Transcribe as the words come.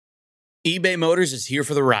eBay Motors is here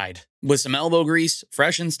for the ride. With some elbow grease,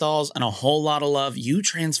 fresh installs, and a whole lot of love, you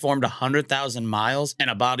transformed 100,000 miles and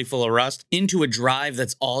a body full of rust into a drive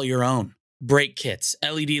that's all your own. Brake kits,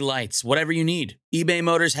 LED lights, whatever you need, eBay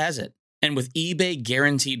Motors has it. And with eBay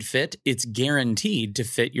Guaranteed Fit, it's guaranteed to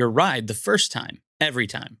fit your ride the first time, every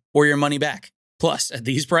time, or your money back. Plus, at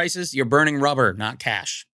these prices, you're burning rubber, not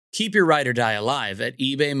cash. Keep your ride or die alive at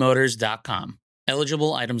ebaymotors.com.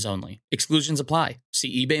 Eligible items only. Exclusions apply.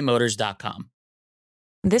 See ebaymotors.com.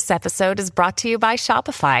 This episode is brought to you by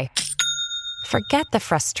Shopify. Forget the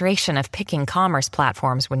frustration of picking commerce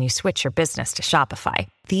platforms when you switch your business to Shopify,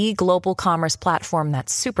 the global commerce platform that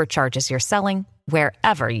supercharges your selling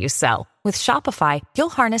wherever you sell. With Shopify, you'll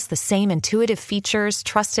harness the same intuitive features,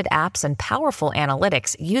 trusted apps, and powerful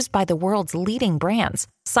analytics used by the world's leading brands.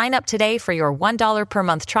 Sign up today for your $1 per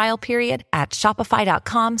month trial period at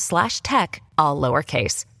shopify.com/tech, all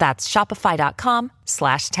lowercase. That's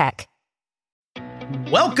shopify.com/tech.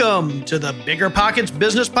 Welcome to the Bigger Pockets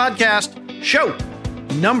Business Podcast, show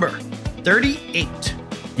number 38.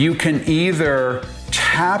 You can either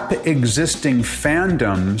tap existing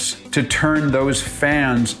fandoms to turn those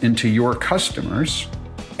fans into your customers,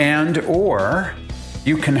 and or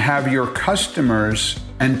you can have your customers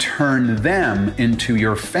and turn them into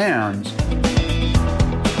your fans.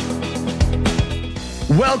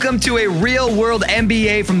 Welcome to a real-world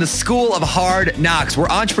MBA from the School of Hard Knocks, where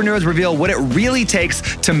entrepreneurs reveal what it really takes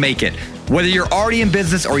to make it. Whether you're already in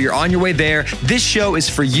business or you're on your way there, this show is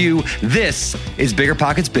for you. This is Bigger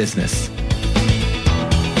Pockets Business.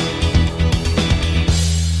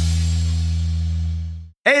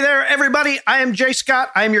 Hey there, everybody. I am Jay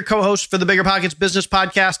Scott. I am your co-host for the Bigger Pockets Business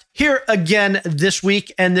Podcast, here again this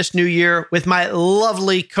week and this new year with my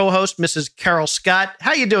lovely co-host, Mrs. Carol Scott.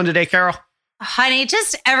 How you doing today, Carol? Honey,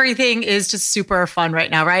 just everything is just super fun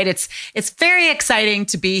right now, right? It's very exciting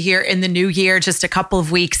to be here in the new year, just a couple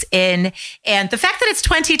of weeks in. And the fact that it's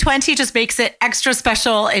 2020 just makes it extra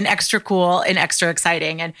special and extra cool and extra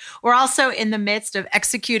exciting. And we're also in the midst of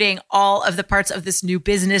executing all of the parts of this new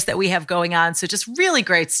business that we have going on. So just really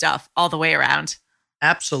great stuff all the way around.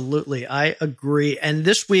 Absolutely. I agree. And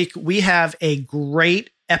this week we have a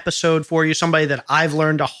great episode for you, somebody that I've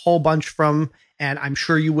learned a whole bunch from, and I'm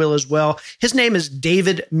sure you will as well. His name is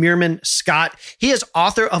David Meerman Scott. He is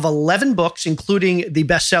author of 11 books, including the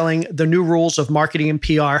best-selling The New Rules of Marketing and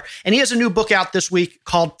PR. And he has a new book out this week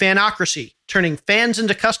called Fanocracy: Turning Fans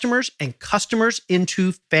into Customers and Customers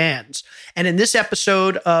into Fans. And in this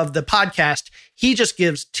episode of the podcast, he just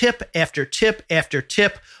gives tip after tip after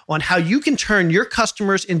tip on how you can turn your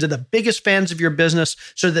customers into the biggest fans of your business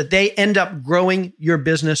so that they end up growing your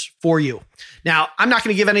business for you. Now, I'm not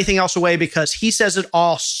going to give anything else away because he says it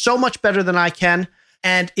all so much better than I can.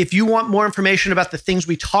 And if you want more information about the things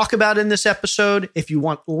we talk about in this episode, if you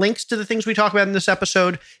want links to the things we talk about in this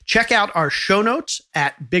episode, check out our show notes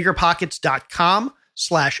at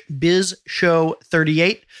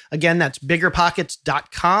biggerpockets.com/bizshow38. Again, that's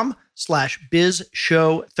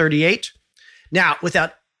biggerpockets.com/bizshow38. Now,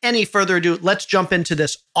 without any further ado, let's jump into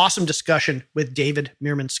this awesome discussion with David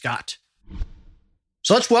Meerman Scott.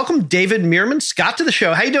 So let's welcome David Meerman Scott to the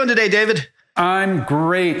show. How you doing today, David? I'm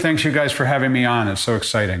great. Thanks, you guys, for having me on. It's so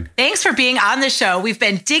exciting. Thanks for being on the show. We've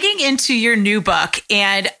been digging into your new book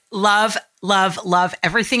and love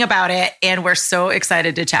everything about it. And we're so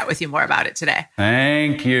excited to chat with you more about it today.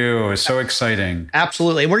 Thank you. It's so exciting.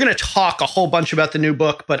 Absolutely. And we're going to talk a whole bunch about the new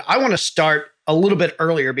book, but I want to start a little bit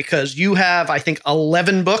earlier because you have, I think,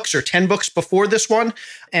 11 books or 10 books before this one.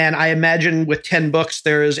 And I imagine with 10 books,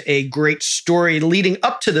 there is a great story leading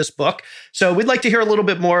up to this book. So we'd like to hear a little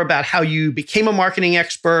bit more about how you became a marketing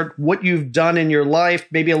expert, what you've done in your life,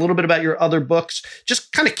 maybe a little bit about your other books.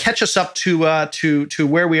 Just kind of catch us up to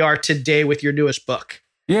where we are today with your newest book.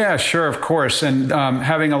 Yeah, sure, of course. And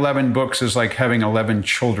having 11 books is like having 11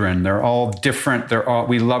 children. They're all different.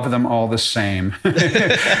 We love them all the same.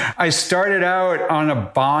 I started out on a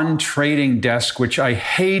bond trading desk, which I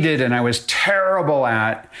hated and I was terrible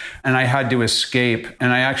at, and I had to escape.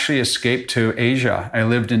 And I actually escaped to Asia. I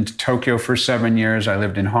lived in Tokyo for 7 years. I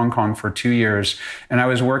lived in Hong Kong for 2 years. And I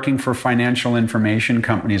was working for financial information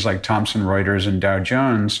companies like Thomson Reuters and Dow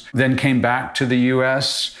Jones. Then came back to the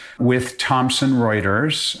US with Thomson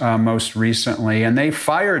Reuters most recently, and they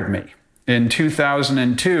fired me in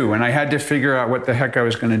 2002. And I had to figure out what the heck I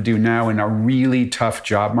was going to do now in a really tough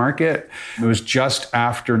job market. It was just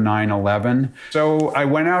after 9/11. So I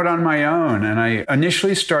went out on my own and I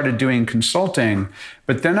initially started doing consulting.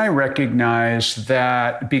 But then I recognized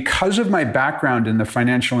that because of my background in the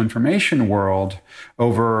financial information world,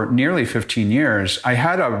 over nearly 15 years, I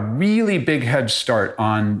had a really big head start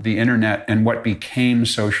on the internet and what became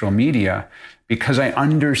social media because I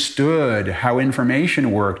understood how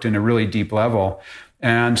information worked in a really deep level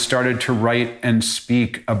and started to write and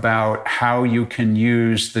speak about how you can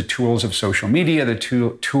use the tools of social media, the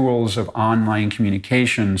tools of online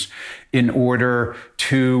communications in order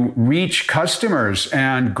to reach customers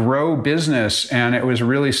and grow business. And it was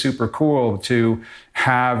really super cool to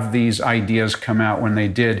have these ideas come out when they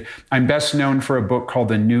did. I'm best known for a book called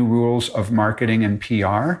The New Rules of Marketing and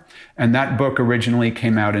PR. And that book originally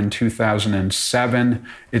came out in 2007.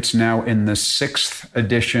 It's now in the 6th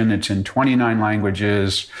edition. It's in 29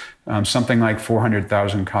 languages, something like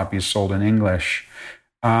 400,000 copies sold in English.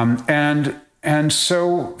 And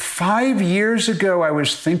so 5 years ago, I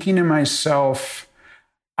was thinking to myself,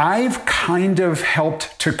 I've kind of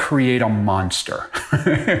helped to create a monster,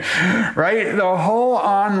 right? The whole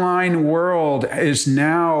online world is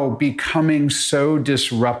now becoming so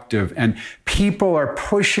disruptive, and people are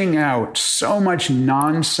pushing out so much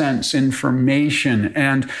nonsense information,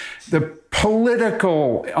 and the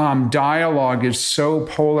political dialogue is so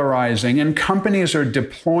polarizing, and companies are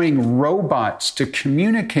deploying robots to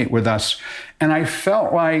communicate with us. And I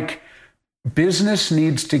felt like business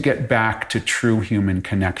needs to get back to true human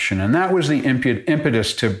connection. And that was the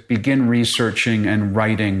impetus to begin researching and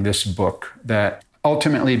writing this book that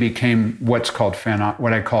ultimately became what I call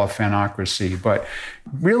fanocracy, but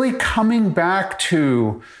really coming back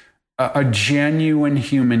to a genuine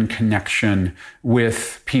human connection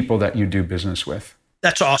with people that you do business with.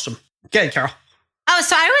 That's awesome. Okay, Carol. Oh,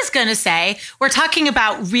 so I was going to say, we're talking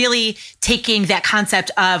about really taking that concept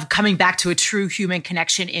of coming back to a true human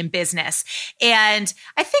connection in business. And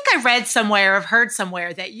I think I read somewhere, I've heard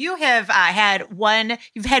somewhere that you have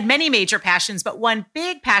you've had many major passions, but one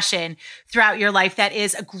big passion throughout your life that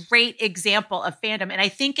is a great example of fandom. And I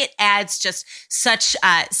think it adds just such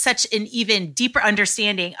an even deeper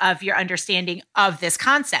understanding of your understanding of this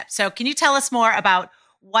concept. So can you tell us more about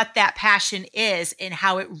what that passion is and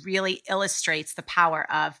how it really illustrates the power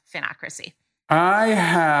of fanocracy? I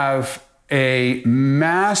have a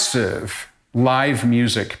massive live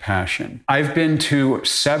music passion. I've been to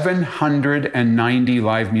 790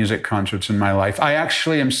 live music concerts in my life. I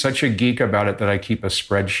actually am such a geek about it that I keep a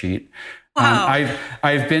spreadsheet. Wow.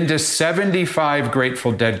 I've been to 75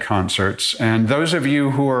 Grateful Dead concerts, and those of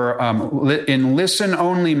you who are in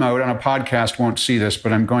listen-only mode on a podcast won't see this,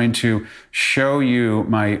 but I'm going to show you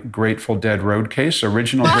my Grateful Dead road case,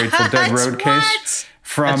 original Grateful Dead road case.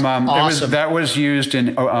 From awesome. that was used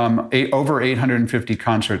in over 850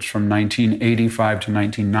 concerts from 1985 to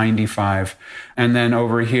 1995. And then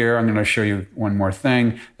over here, I'm going to show you one more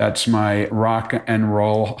thing. That's my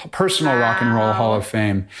personal rock and roll Hall of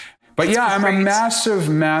Fame. But yeah, I'm a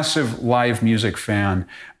massive live music fan.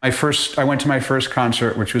 I went to my first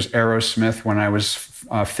concert, which was Aerosmith, when I was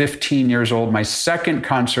 15 years old. My second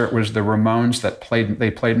concert was the Ramones they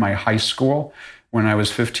played my high school when I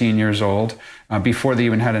was 15 years old, before they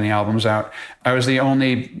even had any albums out. I was the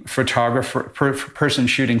only person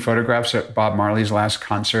shooting photographs at Bob Marley's last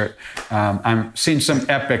concert. I've seen some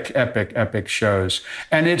epic shows.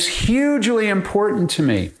 And it's hugely important to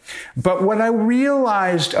me. But what I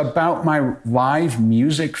realized about my live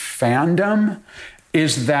music fandom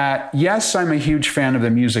is that, yes, I'm a huge fan of the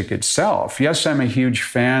music itself. Yes, I'm a huge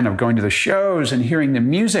fan of going to the shows and hearing the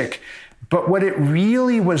music. But what it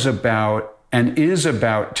really was about, and is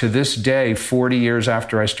about to this day, 40 years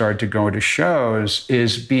after I started to go to shows,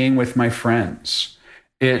 is being with my friends.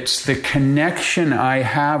 It's the connection I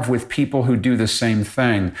have with people who do the same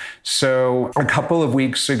thing. So a couple of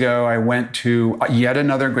weeks ago, I went to yet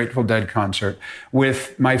another Grateful Dead concert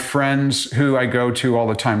with my friends who I go to all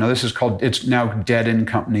the time. Now, it's now Dead &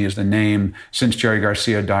 Company is the name. Since Jerry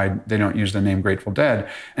Garcia died, they don't use the name Grateful Dead.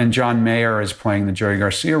 And John Mayer is playing the Jerry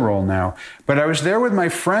Garcia role now. But I was there with my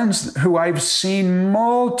friends who I've seen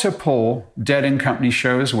multiple Dead & Company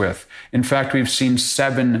shows with. In fact, we've seen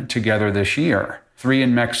 7 together this year. 3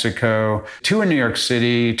 in Mexico, 2 in New York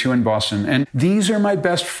City, 2 in Boston. And these are my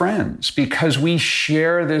best friends because we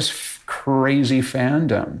share this crazy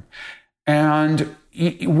fandom. And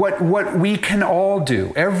what we can all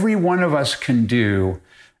do, every one of us can do,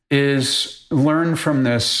 is learn from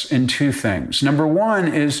this in 2 things. Number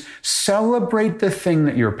 1 is celebrate the thing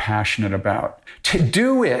that you're passionate about. To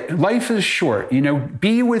do it, life is short,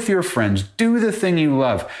 be with your friends, do the thing you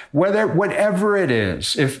love, whatever it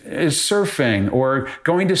is, if it's surfing or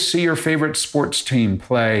going to see your favorite sports team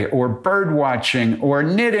play or bird watching or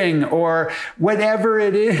knitting or whatever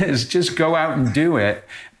it is, just go out and do it.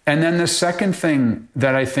 And then the second thing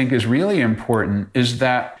that I think is really important is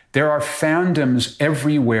that There are fandoms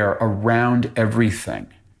everywhere around everything.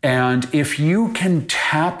 And if you can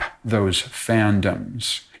tap those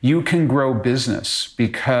fandoms, you can grow business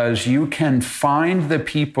because you can find the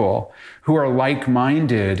people who are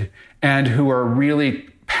like-minded and who are really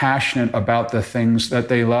passionate about the things that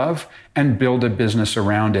they love and build a business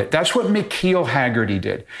around it. That's what McKeel Hagerty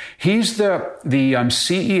did. He's the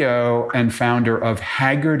CEO and founder of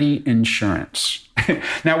Hagerty Insurance.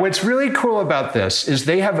 Now, what's really cool about this is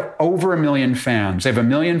they have over 1 million fans. They have 1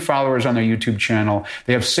 million followers on their YouTube channel.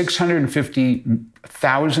 They have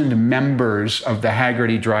 650,000 members of the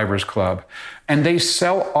Hagerty Drivers Club. And they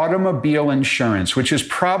sell automobile insurance, which is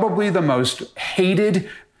probably the most hated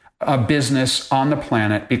business on the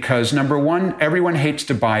planet because, number one, everyone hates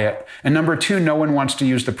to buy it. And number two, no one wants to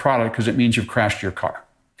use the product because it means you've crashed your car.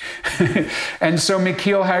 And so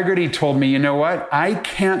McKeel Hagerty told me, you know what? I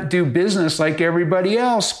can't do business like everybody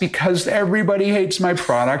else because everybody hates my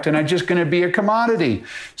product and I'm just going to be a commodity.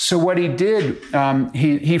 So what he did,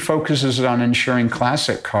 he focuses on insuring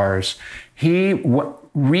classic cars. He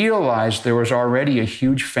realized there was already a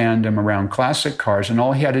huge fandom around classic cars and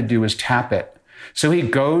all he had to do was tap it. So he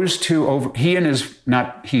goes to he and his,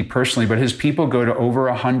 not he personally, but his people go to over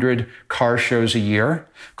 100 car shows a year,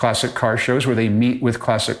 classic car shows where they meet with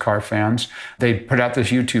classic car fans. They put out this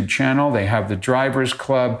YouTube channel. They have the Drivers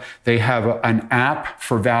Club. They have an app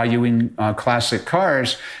for valuing classic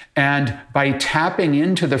cars. And by tapping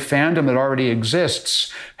into the fandom that already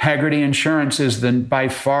exists, Hagerty Insurance is by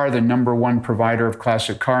far the #1 provider of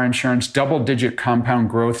classic car insurance, double-digit compound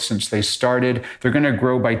growth since they started. They're going to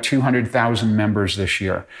grow by 200,000 members this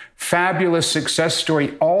year. Fabulous success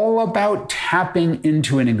story, all about tapping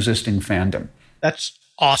into an existing fandom. That's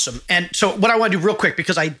awesome. And so what I want to do real quick,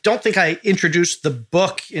 because I don't think I introduced the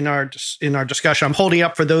book in our discussion. I'm holding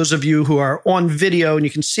up for those of you who are on video and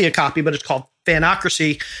you can see a copy, but it's called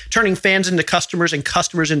Fanocracy, Turning Fans into Customers and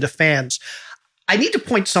Customers into Fans. I need to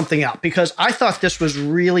point something out because I thought this was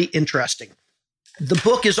really interesting. The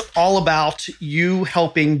book is all about you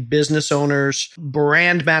helping business owners,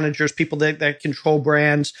 brand managers, people that control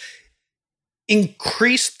brands,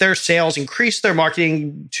 increase their sales, increase their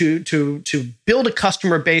marketing to build a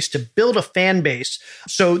customer base, to build a fan base.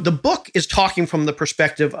 So the book is talking from the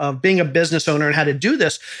perspective of being a business owner and how to do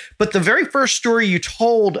this. But the very first story you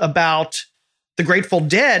told about the Grateful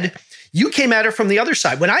Dead, you came at it from the other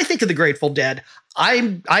side. When I think of the Grateful Dead,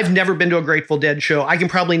 I've never been to a Grateful Dead show. I can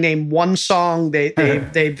probably name one song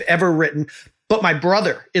they've ever written, but my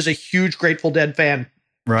brother is a huge Grateful Dead fan.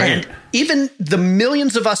 Right. And even the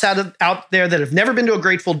millions of us out there that have never been to a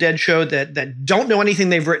Grateful Dead show, that don't know anything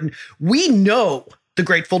they've written, we know the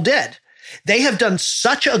Grateful Dead. They have done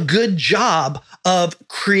such a good job of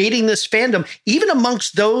creating this fandom, even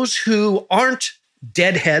amongst those who aren't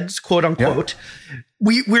deadheads, quote unquote.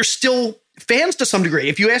 Yep. We're still fans to some degree.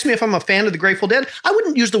 If you ask me if I'm a fan of the Grateful Dead, I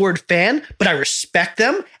wouldn't use the word fan, but I respect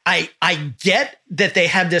them. I get that they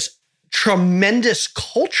have this tremendous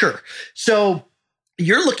culture. So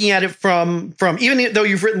you're looking at it from even though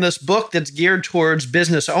you've written this book that's geared towards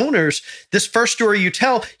business owners, this first story you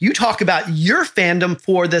tell, you talk about your fandom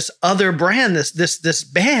for this other brand, this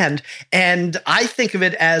band. And I think of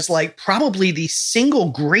it as like probably the single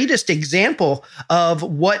greatest example of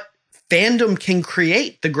what fandom can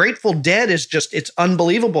create. The Grateful Dead is just, it's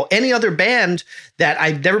unbelievable. Any other band that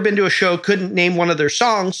I've never been to a show, couldn't name one of their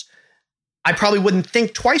songs, I probably wouldn't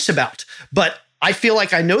think twice about. But I feel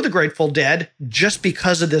like I know the Grateful Dead just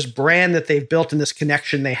because of this brand that they've built and this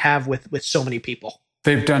connection they have with so many people.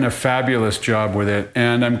 They've done a fabulous job with it.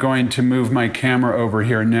 And I'm going to move my camera over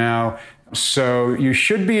here now. So you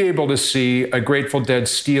should be able to see a Grateful Dead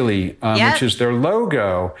Steely, which is their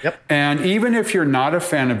logo. Yep. And even if you're not a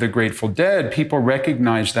fan of the Grateful Dead, people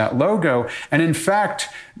recognize that logo. And in fact,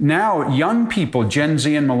 now young people, Gen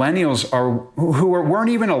Z and millennials, weren't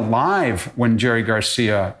even alive when Jerry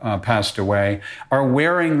Garcia passed away, are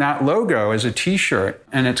wearing that logo as a T-shirt.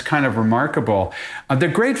 And it's kind of remarkable. The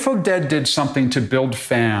Grateful Dead did something to build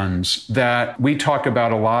fans that we talk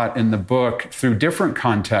about a lot in the book through different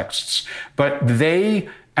contexts. But they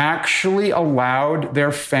actually allowed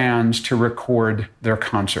their fans to record their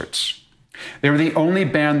concerts. They were the only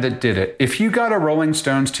band that did it. If you got a Rolling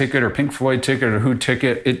Stones ticket or Pink Floyd ticket or Who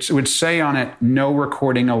ticket, it would say on it, no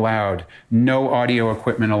recording allowed, no audio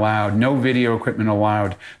equipment allowed, no video equipment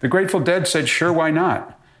allowed. The Grateful Dead said, sure, why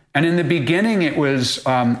not? And in the beginning, it was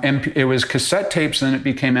cassette tapes, and then it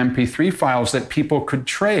became MP3 files that people could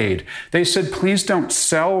trade. They said, please don't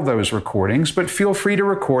sell those recordings, but feel free to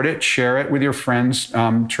record it, share it with your friends,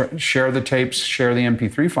 share the tapes, share the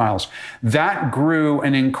MP3 files. That grew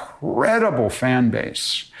an incredible fan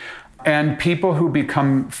base. And people who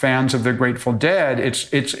become fans of the Grateful Dead,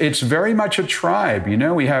 it's very much a tribe.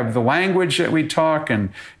 We have the language that we talk, and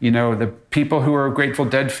the people who are Grateful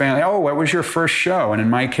Dead fans. Oh, what was your first show? And in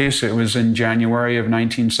my case, it was in January of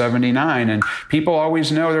 1979. And people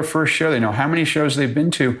always know their first show. They know how many shows they've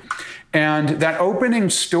been to. And that opening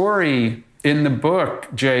story in the book,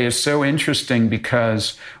 Jay, is so interesting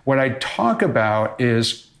because what I talk about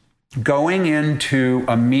is going into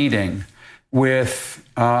a meeting with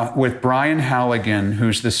Brian Halligan,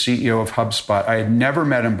 who's the CEO of HubSpot. I had never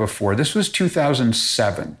met him before. This was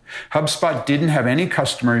 2007. HubSpot didn't have any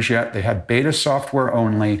customers yet. They had beta software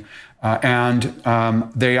only, and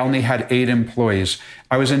they only had 8 employees.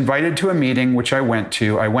 I was invited to a meeting, which I went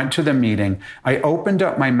to. I went to the meeting. I opened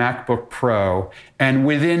up my MacBook Pro, and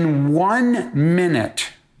within 1 minute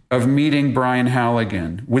of meeting Brian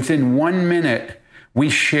Halligan, within 1 minute, we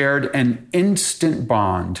shared an instant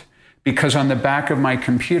bond. Because on the back of my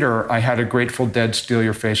computer, I had a Grateful Dead Steal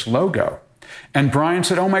Your Face logo. And Brian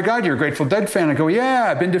said, oh my God, you're a Grateful Dead fan. I go, yeah,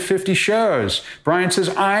 I've been to 50 shows. Brian says,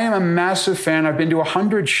 I am a massive fan. I've been to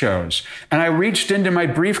 100 shows. And I reached into my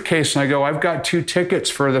briefcase and I go, I've got 2 tickets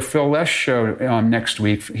for the Phil Les show next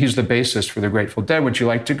week. He's the bassist for the Grateful Dead. Would you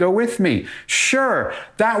like to go with me? Sure.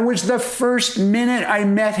 That was the first minute I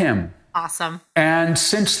met him. Awesome. And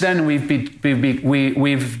since then,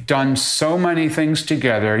 we've done so many things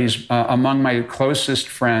together. He's among my closest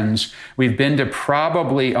friends. We've been to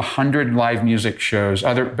probably 100 live music shows,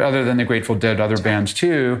 other than the Grateful Dead, other bands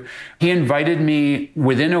too. He invited me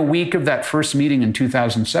within a week of that first meeting in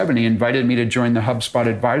 2007. He invited me to join the HubSpot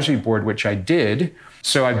advisory board, which I did.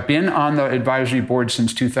 So I've been on the advisory board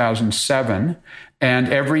since 2007. And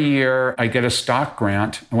every year I get a stock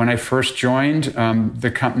grant. When I first joined,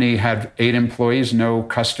 the company had 8 employees, no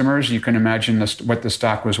customers. You can imagine what the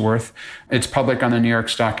stock was worth. It's public on the New York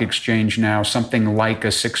Stock Exchange now, something like a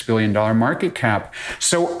 $6 billion market cap.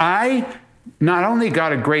 So I not only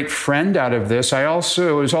got a great friend out of this, it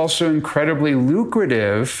was also incredibly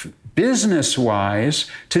lucrative business-wise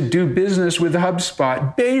to do business with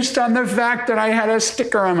HubSpot based on the fact that I had a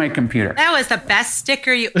sticker on my computer. That was the best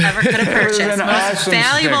sticker you ever could have purchased. It was an awesome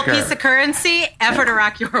valuable sticker. Piece of currency ever to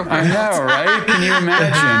rock your world. I know, right? Can you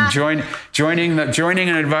imagine joining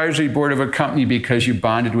an advisory board of a company because you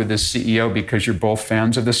bonded with the CEO because you're both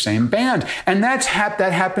fans of the same band? And that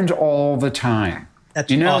happens all the time. That's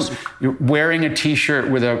awesome. You're wearing a T-shirt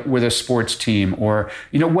with a sports team, or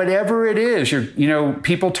whatever it is.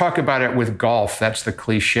 People talk about it with golf. That's the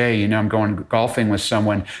cliche. I'm going golfing with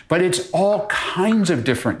someone, but it's all kinds of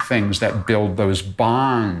different things that build those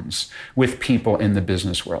bonds with people in the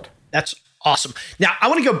business world. That's awesome. Now, I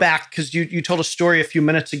want to go back because you told a story a few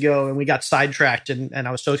minutes ago and we got sidetracked, and I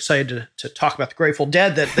was so excited to talk about the Grateful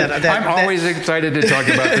Dead that I'm always excited to talk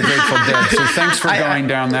about the Grateful Dead. So thanks for going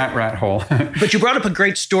down that rat hole. But you brought up a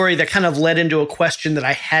great story that kind of led into a question that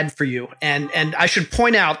I had for you. And I should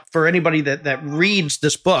point out for anybody that reads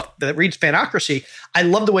this book, that reads Fanocracy, I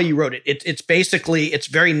love the way you wrote it. It's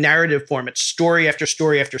very narrative form. It's story after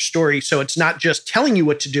story after story. So it's not just telling you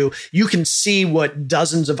what to do. You can see what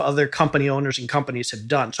dozens of other company owners and companies have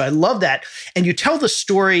done. So I love that. And you tell the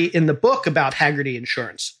story in the book about Hagerty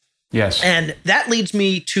Insurance. Yes. And that leads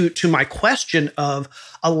me to my question of,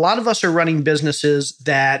 a lot of us are running businesses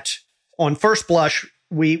that on first blush,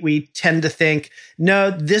 we tend to think,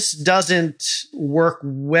 no, this doesn't work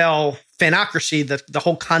well. Fanocracy, the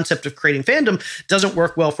whole concept of creating fandom, doesn't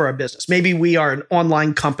work well for our business. Maybe we are an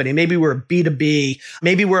online company. Maybe we're a B2B.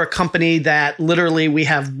 Maybe we're a company that literally we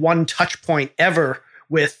have one touch point ever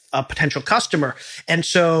with a potential customer. And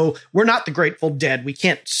so we're not the Grateful Dead.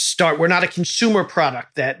 We're not a consumer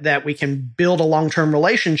product that we can build a long-term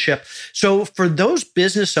relationship. So for those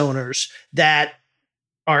business owners that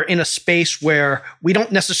are in a space where we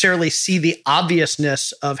don't necessarily see the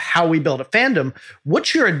obviousness of how we build a fandom,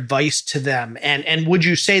 what's your advice to them? And would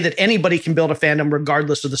you say that anybody can build a fandom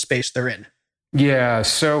regardless of the space they're in? Yeah,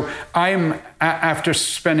 so after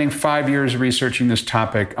spending 5 years researching this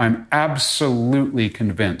topic, I'm absolutely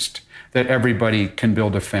convinced that everybody can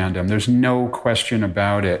build a fandom. There's no question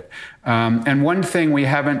about it. And one thing we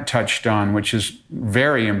haven't touched on, which is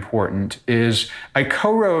very important, is I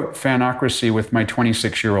co-wrote Fanocracy with my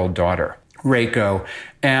 26-year-old daughter, Reiko.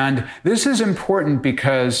 And this is important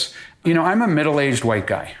because, I'm a middle-aged white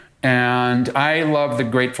guy. And I love the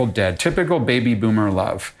Grateful Dead, typical baby boomer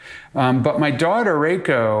love. But my daughter,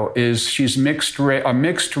 Reiko, she's a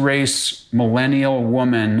mixed race millennial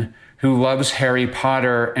woman who loves Harry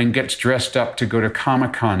Potter and gets dressed up to go to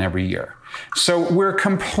Comic-Con every year. So we're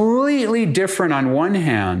completely different on one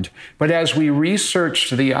hand, but as we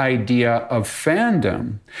researched the idea of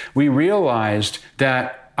fandom, we realized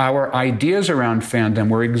that our ideas around fandom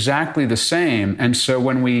were exactly the same. And so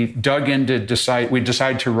when we dug in to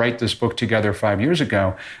decided to write this book together 5 years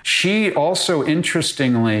ago, she also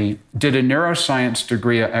interestingly did a neuroscience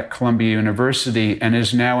degree at Columbia University and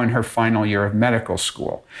is now in her final year of medical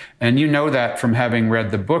school. And you know that from having read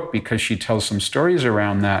the book because she tells some stories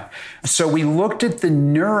around that. So we looked at the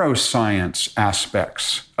neuroscience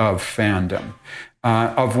aspects of fandom.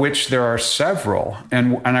 Of which there are several,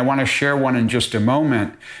 and I want to share one in just a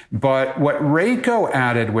moment. But what Reiko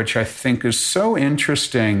added, which I think is so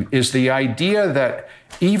interesting, is the idea that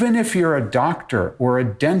even if you're a doctor or a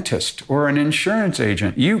dentist or an insurance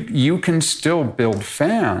agent, you can still build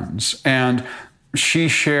fans. And she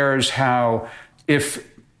shares how if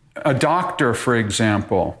a doctor, for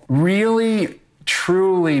example, really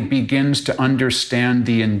truly begins to understand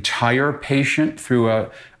the entire patient through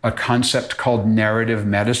a concept called narrative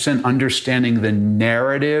medicine, understanding the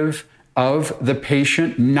narrative of the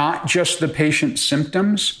patient, not just the patient's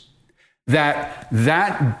symptoms,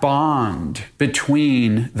 that bond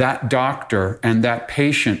between that doctor and that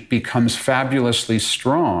patient becomes fabulously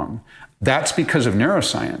strong. That's because of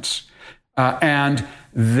neuroscience. And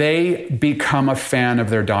they become a fan of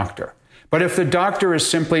their doctor. But if the doctor is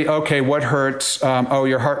simply, okay, what hurts?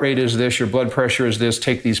 Your heart rate is this, your blood pressure is this,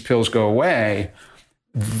 take these pills, go away.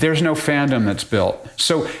 There's no fandom that's built.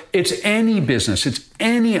 So it's any business, it's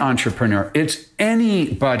any entrepreneur, it's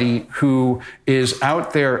anybody who is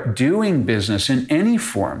out there doing business in any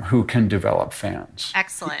form who can develop fans.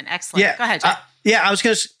 Excellent. Yeah. Go ahead, Jeff. I was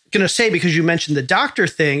going to say, because you mentioned the doctor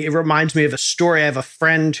thing, it reminds me of a story. I have a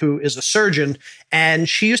friend who is a surgeon, and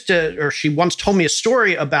she once told me a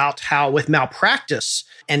story about how with malpractice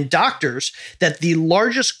and doctors, that the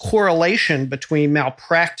largest correlation between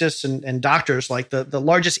malpractice and doctors, like the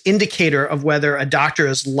largest indicator of whether a doctor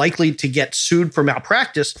is likely to get sued for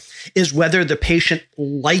malpractice, is whether the patient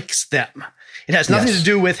likes them. It has nothing to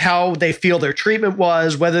do with how they feel their treatment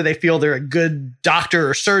was, whether they feel they're a good doctor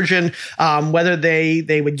or surgeon, whether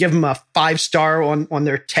they would give them a 5-star on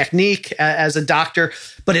their technique as a doctor,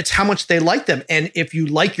 but it's how much they like them. And if you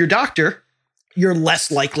like your doctor, you're less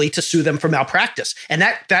likely to sue them for malpractice. And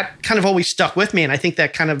that kind of always stuck with me. And I think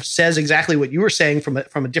that kind of says exactly what you were saying from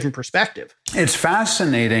a different perspective. It's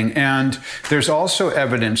fascinating. And there's also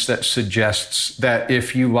evidence that suggests that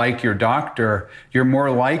if you like your doctor, you're more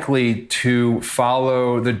likely to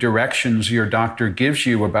follow the directions your doctor gives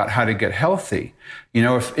you about how to get healthy. You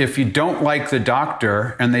know, if you don't like the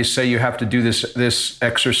doctor and they say you have to do this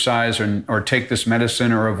exercise or take this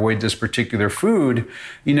medicine or avoid this particular food,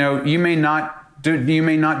 you know, you may not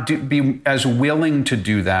be as willing to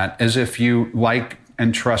do that as if you like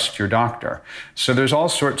and trust your doctor. So there's all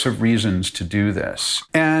sorts of reasons to do this.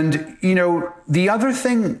 And, you know, the other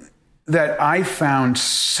thing that I found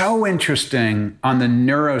so interesting on the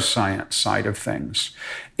neuroscience side of things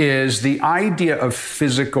is the idea of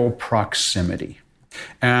physical proximity.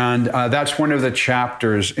 And that's one of the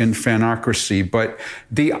chapters in Fanocracy. But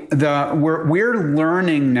we're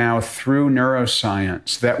learning now through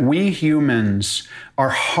neuroscience that we humans are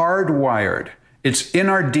hardwired. It's in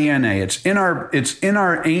our DNA. It's in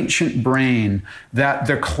our ancient brain that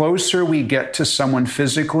the closer we get to someone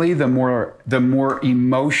physically, the more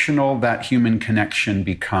emotional that human connection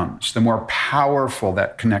becomes, the more powerful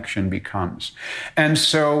that connection becomes. And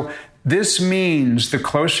so this means the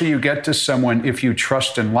closer you get to someone, if you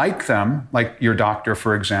trust and like them, like your doctor,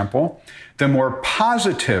 for example, the more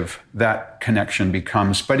positive that connection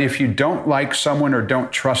becomes. But if you don't like someone or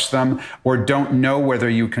don't trust them or don't know whether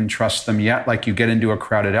you can trust them yet, like you get into a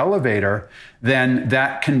crowded elevator, then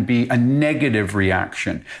that can be a negative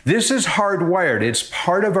reaction. This is hardwired. It's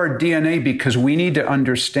part of our DNA because we need to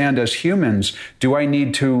understand as humans, do I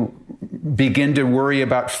need to begin to worry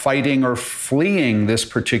about fighting or fleeing this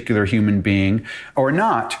particular human being or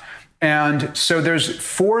not? And so there's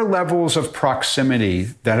 4 levels of proximity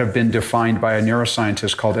that have been defined by a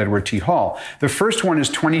neuroscientist called Edward T. Hall. The first one is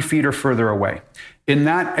 20 feet or further away. In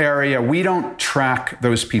that area, we don't track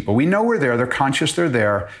those people. We know we're there, they're conscious they're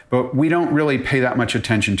there, but we don't really pay that much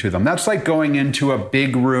attention to them. That's like going into a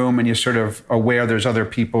big room and you're sort of aware there's other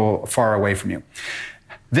people far away from you.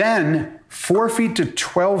 Then 4 feet to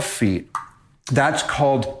 12 feet, that's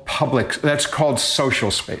called social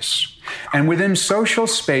space. And within social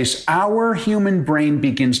space, our human brain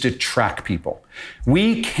begins to track people.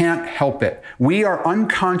 We can't help it. We are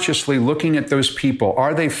unconsciously looking at those people.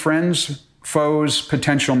 Are they friends, foes,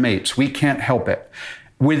 potential mates? We can't help it.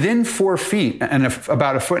 within 4 feet, and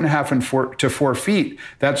about 1.5 to 4 feet,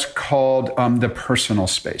 that's called the personal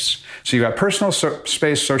space. So you got personal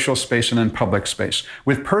space, social space, and then public space.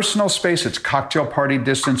 With personal space, it's cocktail party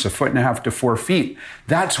distance, 1.5 to 4 feet.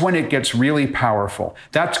 That's when it gets really powerful.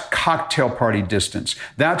 That's cocktail party distance.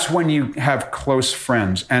 That's when you have close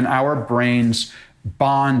friends, and our brains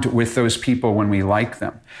bond with those people when we like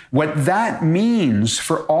them. What that means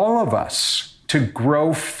for all of us to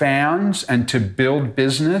grow fans and to build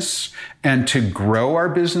business and to grow our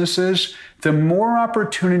businesses, the more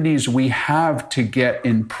opportunities we have to get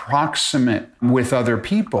in proximate with other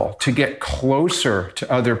people, to get closer to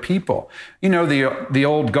other people. You know, the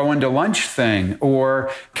old going to lunch thing, or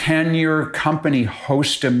can your company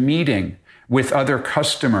host a meeting with other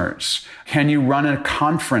customers? Can you run a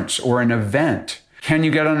conference or an event? Can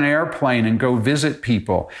you get on an airplane and go visit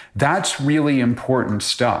people? That's really important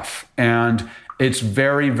stuff. And it's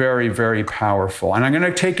very, very, very powerful. And I'm going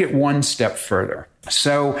to take it one step further.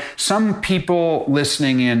 So some people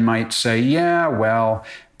listening in might say, yeah, well,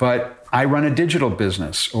 but I run a digital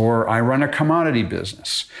business or I run a commodity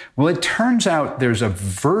business. Well, it turns out there's a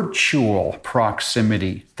virtual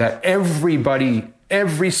proximity that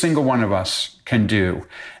every single one of us can do.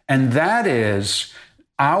 And that is,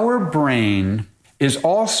 our brain is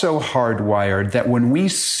also hardwired that when we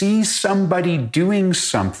see somebody doing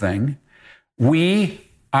something,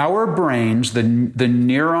 our brains, the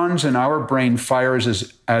neurons in our brain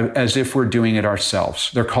fires as if we're doing it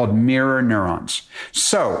ourselves. They're called mirror neurons.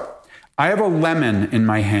 So I have a lemon in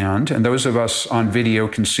my hand, and those of us on video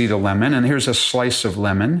can see the lemon, and here's a slice of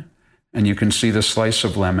lemon, and you can see the slice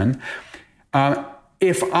of lemon.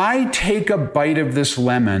 If I take a bite of this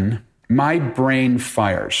lemon, my brain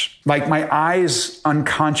fires. Like my eyes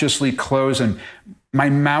unconsciously close and my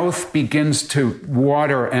mouth begins to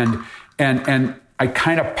water and I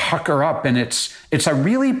kind of pucker up, and it's a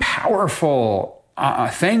really powerful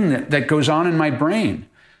thing that goes on in my brain.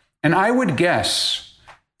 And I would guess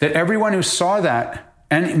that everyone who saw that,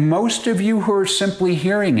 and most of you who are simply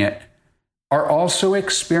hearing it, are also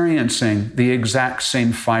experiencing the exact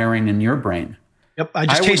same firing in your brain. Yep, I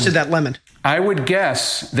just tasted that lemon. I would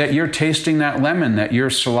guess that you're tasting that lemon, that your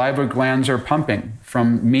saliva glands are pumping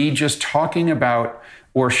from me just talking about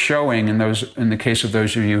or showing, in the case of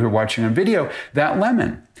those of you who are watching on video, that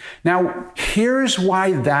lemon. Now, here's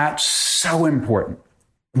why that's so important.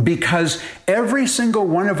 Because every single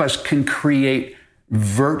one of us can create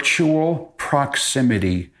virtual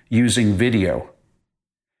proximity using video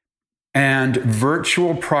and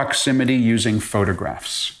virtual proximity using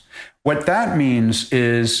photographs. What that means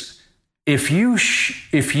is if you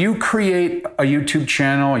create a YouTube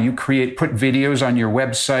channel, put videos on your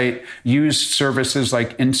website, use services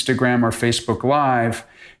like Instagram or Facebook Live,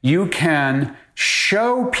 you can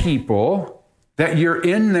show people that you're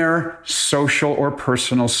in their social or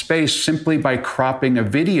personal space simply by cropping a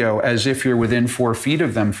video as if you're within 4 feet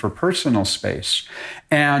of them for personal space.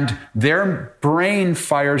 And their brain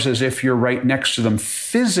fires as if you're right next to them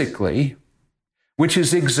physically, which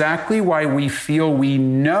is exactly why we feel we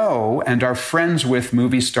know and are friends with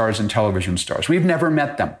movie stars and television stars. We've never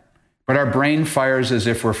met them, but our brain fires as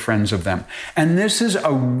if we're friends of them. And this is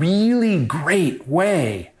a really great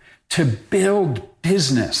way to build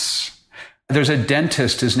business. There's a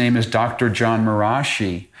dentist, his name is Dr. John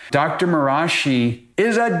Marashi. Dr. Marashi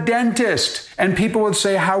is a dentist. And people would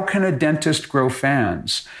say, how can a dentist grow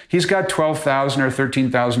fans? He's got 12,000 or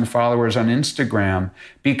 13,000 followers on Instagram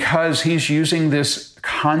because he's using this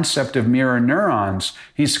concept of mirror neurons.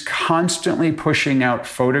 He's constantly pushing out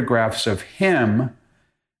photographs of him,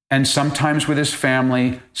 and sometimes with his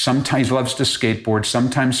family, sometimes he loves to skateboard,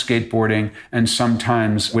 sometimes skateboarding, and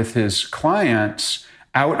sometimes with his clients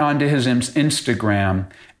out onto his Instagram,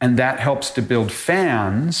 and that helps to build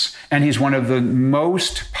fans. And he's one of the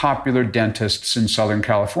most popular dentists in Southern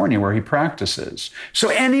California where he practices. So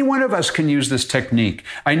any one of us can use this technique.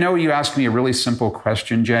 I know you asked me a really simple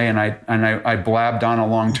question, Jay, and I blabbed on a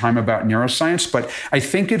long time about neuroscience, but I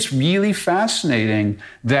think it's really fascinating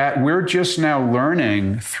that we're just now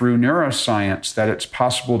learning through neuroscience that it's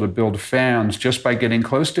possible to build fans just by getting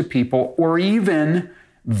close to people or even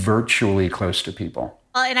virtually close to people.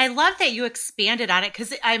 Well, and I love that you expanded on it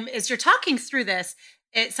because as you're talking through this,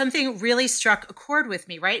 something really struck a chord with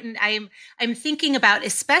me, right? And I'm thinking about,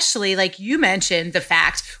 especially like you mentioned, the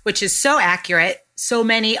fact, which is so accurate, so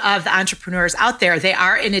many of the entrepreneurs out there, they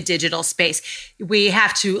are in a digital space. We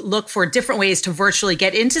have to look for different ways to virtually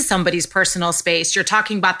get into somebody's personal space. You're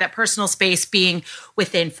talking about that personal space being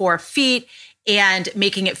within 4 feet and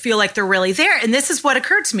making it feel like they're really there. And this is what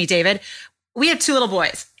occurred to me, David. We have 2 little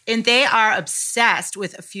boys, and they are obsessed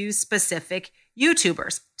with a few specific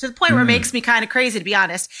YouTubers, to the point where it makes me kind of crazy, to be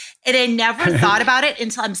honest. And I never thought about it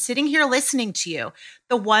until I'm sitting here listening to you.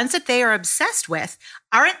 The ones that they are obsessed with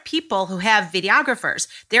aren't people who have videographers.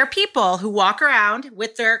 They're people who walk around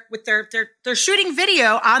with they're shooting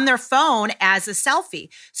video on their phone as a selfie.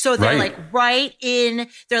 So they're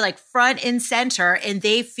they're like front and center, and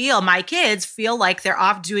my kids feel like they're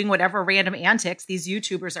off doing whatever random antics these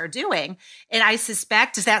YouTubers are doing. And I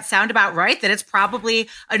suspect, does that sound about right? That it's probably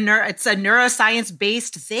it's a neuroscience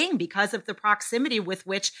based thing because of the proximity with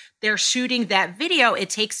which they're shooting that video. It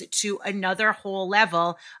takes it to another whole level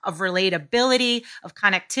of relatability, of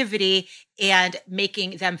connectivity, and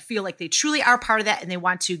making them feel like they truly are part of that, and they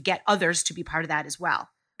want to get others to be part of that as well.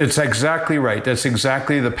 It's exactly right. That's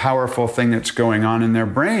exactly the powerful thing that's going on in their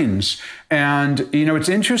brains. And, it's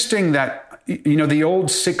interesting that the old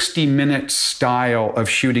 60-minute style of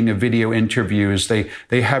shooting a video interview is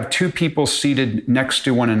they have two people seated next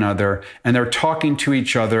to one another, and they're talking to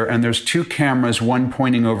each other, and there's two cameras, one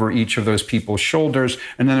pointing over each of those people's shoulders,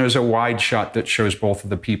 and then there's a wide shot that shows both of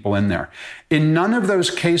the people in there. In none of those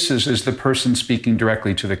cases is the person speaking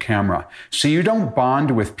directly to the camera. So you don't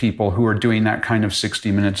bond with people who are doing that kind of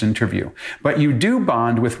 60 minutes interview, but you do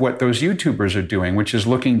bond with what those YouTubers are doing, which is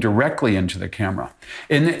looking directly into the camera.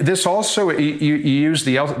 And this also, you use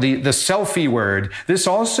the selfie word. This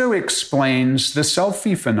also explains the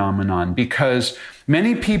selfie phenomenon, because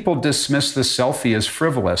many people dismiss the selfie as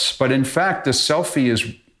frivolous, but in fact, the selfie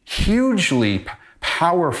is hugely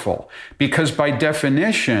powerful, because by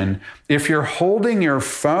definition, if you're holding your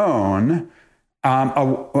phone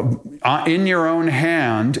in your own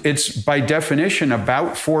hand, it's by definition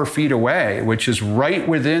about 4 feet away, which is right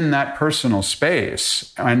within that personal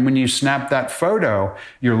space. And when you snap that photo,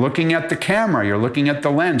 you're looking at the camera, you're looking at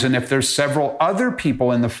the lens. And if there's several other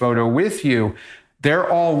people in the photo with you, they're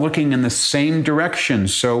all looking in the same direction.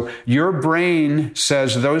 So your brain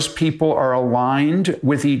says those people are aligned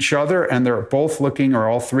with each other, and they're both looking, or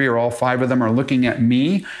all three or all five of them are looking at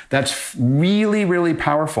me. That's really, really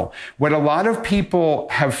powerful. What a lot of people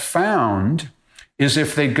have found is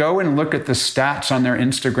if they go and look at the stats on their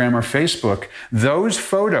Instagram or Facebook, those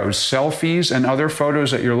photos, selfies and other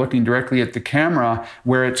photos that you're looking directly at the camera,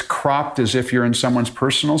 where it's cropped as if you're in someone's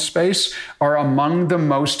personal space, are among the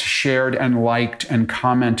most shared and liked and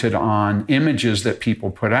commented on images that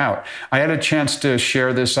people put out. I had a chance to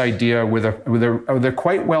share this idea with a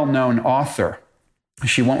quite well-known author.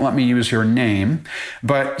 She won't let me use her name,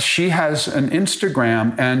 but she has an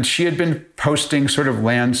Instagram, and she had been posting sort of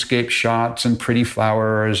landscape shots and pretty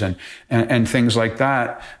flowers and things like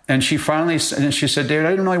that. And she said, David, I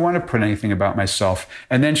didn't really want to put anything about myself.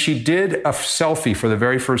 And then she did a selfie for the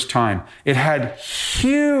very first time. It had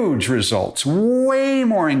huge results, way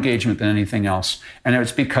more engagement than anything else. And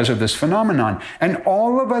it's because of this phenomenon. And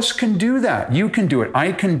all of us can do that. You can do it.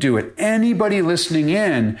 I can do it. Anybody listening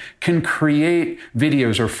in can create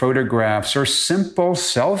videos or photographs or simple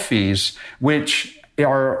selfies, which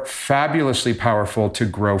are fabulously powerful to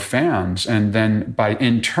grow fans, and then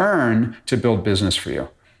in turn to build business for you.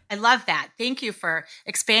 I love that. Thank you for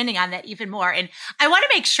expanding on that even more. And I want to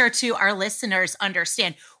make sure too, our listeners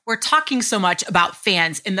understand, we're talking so much about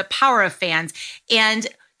fans and the power of fans. And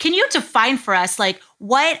can you define for us,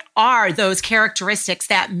 what are those characteristics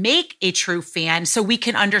that make a true fan, so we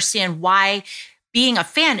can understand why being a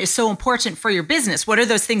fan is so important for your business? What are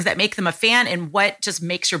those things that make them a fan, and what just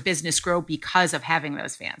makes your business grow because of having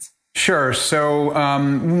those fans? Sure. So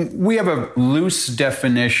we have a loose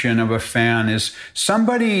definition of a fan is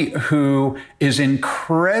somebody who is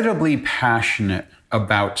incredibly passionate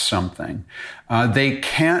about something. They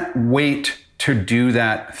can't wait to do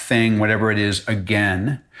that thing, whatever it is,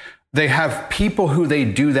 again. They have people who they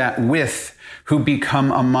do that with, who become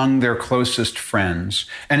among their closest friends.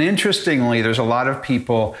 And interestingly, there's a lot of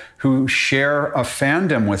people who share a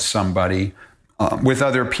fandom with somebody, with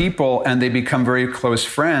other people, and they become very close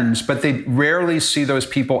friends, but they rarely see those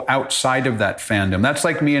people outside of that fandom. That's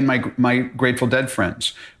like me and my Grateful Dead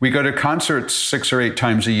friends. We go to concerts 6 or 8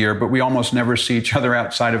 times a year, but we almost never see each other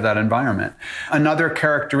outside of that environment. Another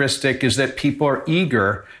characteristic is that people are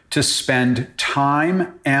eager to spend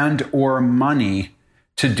time and or money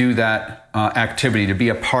to do that activity, to be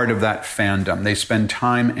a part of that fandom. They spend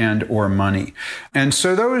time and or money. And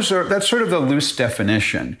so that's sort of the loose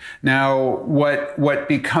definition. Now, what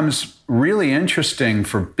becomes really interesting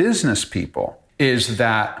for business people is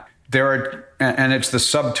that there are, and it's the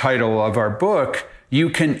subtitle of our book,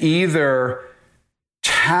 you can either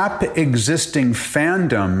tap existing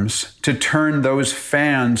fandoms to turn those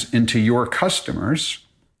fans into your customers,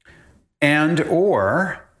 and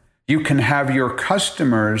or you can have your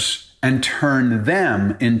customers and turn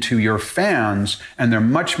them into your fans, and they're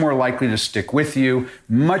much more likely to stick with you,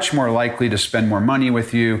 much more likely to spend more money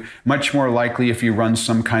with you, much more likely if you run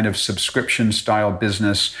some kind of subscription style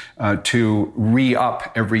business to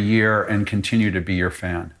re-up every year and continue to be your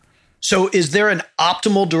fan. So is there an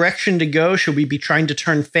optimal direction to go? Should we be trying to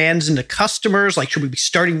turn fans into customers? Like, should we be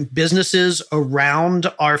starting businesses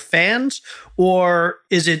around our fans? Or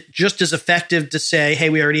is it just as effective to say, hey,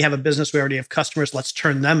 we already have a business, we already have customers, let's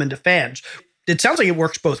turn them into fans? It sounds like it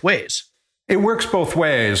works both ways. It works both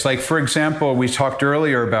ways. Like, for example, we talked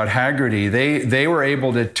earlier about Haggerty. They were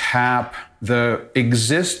able to tap the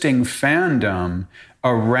existing fandom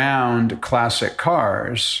around classic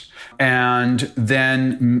cars and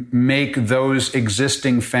then make those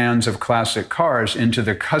existing fans of classic cars into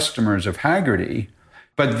the customers of Haggerty.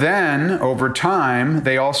 But then, over time,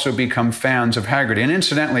 they also become fans of Haggerty. And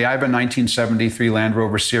incidentally, I have a 1973 Land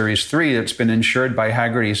Rover Series 3 that's been insured by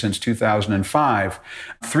Haggerty since 2005.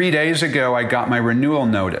 3 days ago, I got my renewal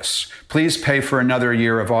notice. Please pay for another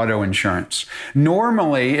year of auto insurance.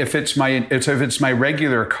 Normally, if it's my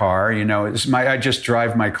regular car, I just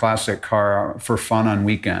drive my classic car for fun on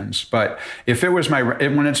weekends. But if it was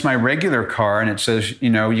when it's my regular car and it says,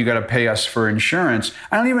 you got to pay us for insurance,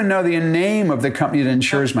 I don't even know the name of the company that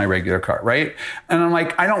insures my regular car, right? And I'm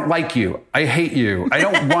like, I don't like you. I hate you. I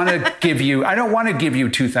don't want to give you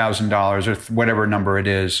 $2,000 or whatever number it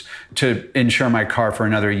is to insure my car for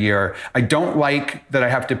another year. I don't like that I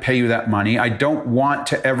have to pay you that money. I don't want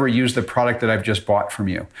to ever use the product that I've just bought from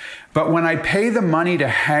you. But when I pay the money to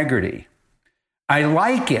Haggerty, I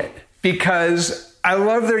like it because I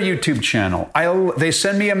love their YouTube channel. They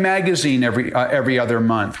send me a magazine every other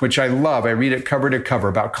month, which I love. I read it cover to cover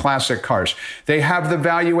about classic cars. They have the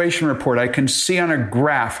valuation report. I can see on a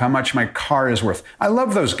graph how much my car is worth. I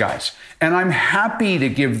love those guys. And I'm happy to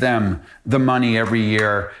give them the money every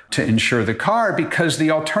year to insure the car because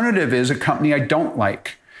the alternative is a company I don't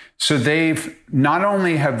like. So not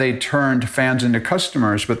only have they turned fans into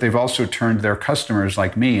customers, but they've also turned their customers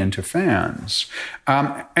like me into fans.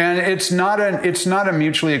 And it's not a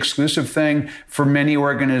mutually exclusive thing. For many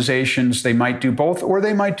organizations, they might do both, or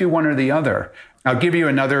they might do one or the other. I'll give you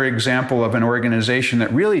another example of an organization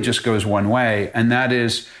that really just goes one way, and that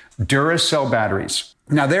is Duracell batteries.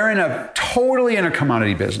 Now, they're totally in a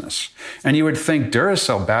commodity business. And you would think,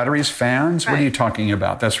 Duracell batteries, fans? What are you talking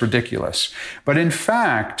about? That's ridiculous. But in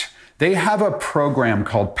fact, they have a program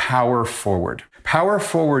called Power Forward. Power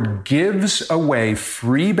Forward gives away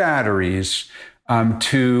free batteries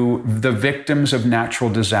to the victims of natural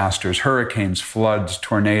disasters, hurricanes, floods,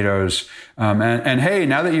 tornadoes. And hey,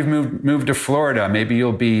 now that you've moved to Florida, maybe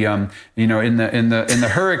you'll be in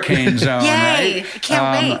the hurricane zone. Yay! Right? I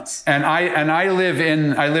can't wait. And I live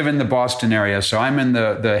in the Boston area, so I'm in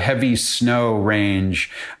the heavy snow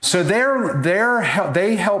range. So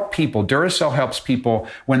they help people. Duracell helps people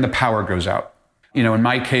when the power goes out. In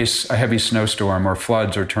my case, a heavy snowstorm or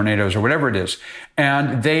floods or tornadoes or whatever it is.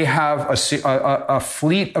 And they have a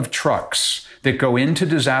fleet of trucks that go into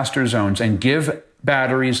disaster zones and give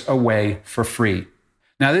batteries away for free.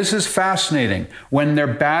 Now, this is fascinating. When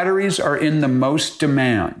their batteries are in the most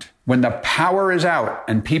demand, when the power is out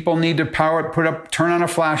and people need to turn on a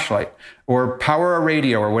flashlight or power a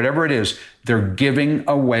radio or whatever it is, they're giving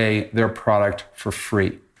away their product for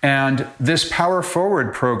free. And this Power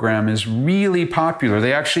Forward program is really popular.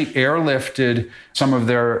 They actually airlifted some of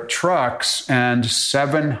their trucks and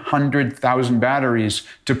 700,000 batteries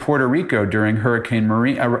to Puerto Rico during Hurricane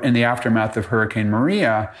Maria, in the aftermath of Hurricane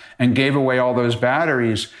Maria, and gave away all those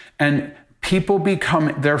batteries. And people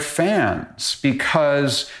become their fans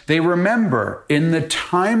because they remember in the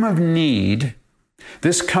time of need,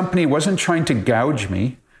 this company wasn't trying to gouge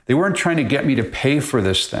me. They weren't trying to get me to pay for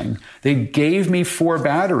this thing. They gave me 4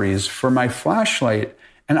 batteries for my flashlight,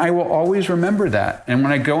 and I will always remember that. And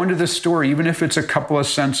when I go into the store, even if it's a couple of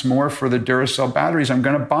cents more for the Duracell batteries, I'm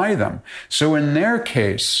going to buy them. So in their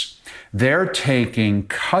case, they're taking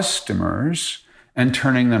customers and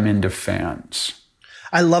turning them into fans.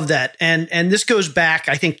 I love that. And this goes back,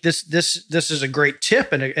 I think this is a great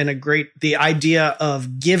tip and the idea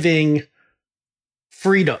of giving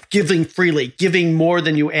freedom, giving freely, giving more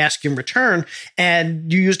than you ask in return.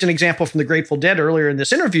 And you used an example from the Grateful Dead earlier in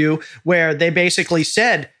this interview where they basically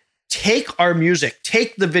said, take our music,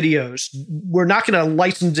 take the videos. We're not going to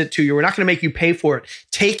license it to you. We're not going to make you pay for it.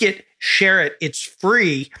 Take it, share it. It's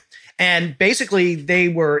free. And basically they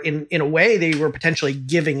were in a way, they were potentially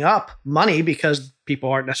giving up money because people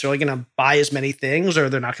aren't necessarily going to buy as many things, or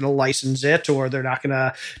they're not going to license it, or they're not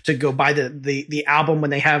going to go buy the album when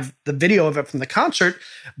they have the video of it from the concert.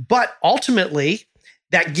 But ultimately,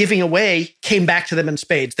 that giving away came back to them in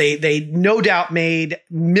spades. They no doubt made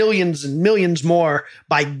millions and millions more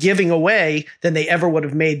by giving away than they ever would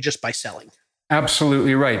have made just by selling.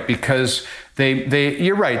 Absolutely right, because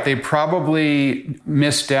you're right. They probably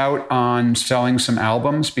missed out on selling some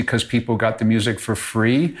albums because people got the music for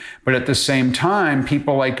free. But at the same time,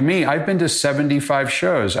 people like me, I've been to 75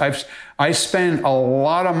 shows. I spend a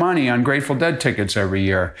lot of money on Grateful Dead tickets every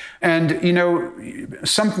year. And,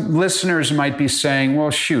 some listeners might be saying,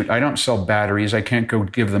 well, shoot, I don't sell batteries. I can't go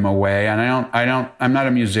give them away. And I'm not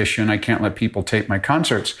a musician. I can't let people tape my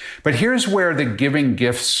concerts. But here's where the giving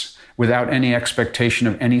gifts without any expectation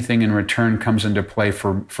of anything in return comes into play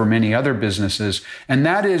for many other businesses. And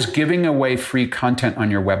that is giving away free content on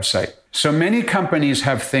your website. So many companies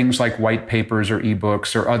have things like white papers or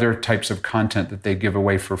ebooks or other types of content that they give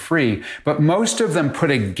away for free. But most of them put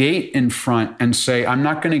a gate in front and say, I'm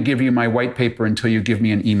not going to give you my white paper until you give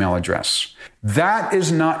me an email address. That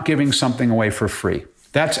is not giving something away for free.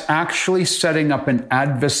 That's actually setting up an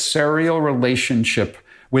adversarial relationship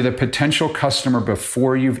with a potential customer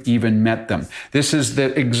before you've even met them. This is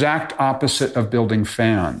the exact opposite of building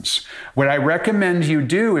fans. What I recommend you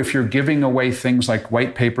do if you're giving away things like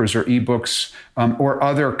white papers or ebooks or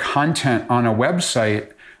other content on a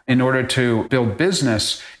website in order to build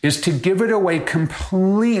business is to give it away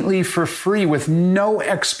completely for free with no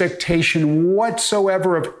expectation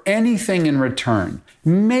whatsoever of anything in return.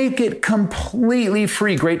 Make it completely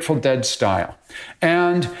free, Grateful Dead style.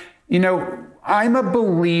 And, I'm a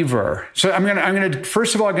believer. So I'm going to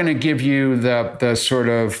first of all, I'm going to give you the sort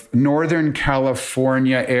of Northern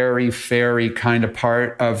California airy-fairy kind of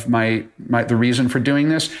part of the reason for doing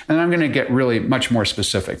this. And I'm going to get really much more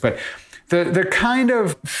specific. But the kind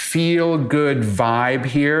of feel-good vibe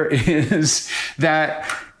here is that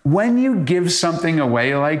when you give something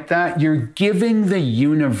away like that, you're giving the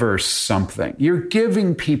universe something. You're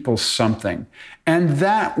giving people something. And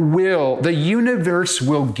the universe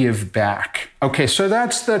will give back. Okay, so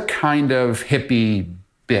that's the kind of hippie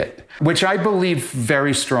bit, which I believe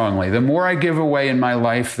very strongly. The more I give away in my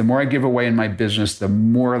life, the more I give away in my business, the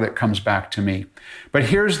more that comes back to me. But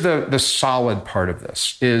here's the solid part of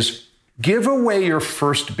this is give away your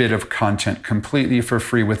first bit of content completely for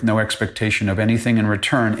free with no expectation of anything in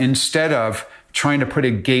return instead of trying to put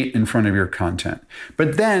a gate in front of your content.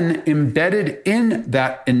 But then embedded in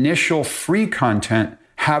that initial free content,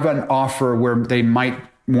 have an offer where they might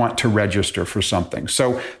want to register for something.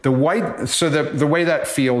 So the way that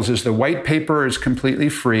feels is the white paper is completely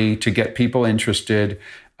free to get people interested.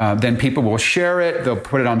 Then people will share it. They'll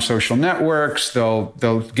put it on social networks.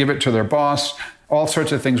 They'll give it to their boss. All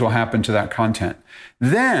sorts of things will happen to that content.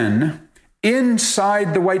 Then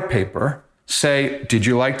inside the white paper, say, did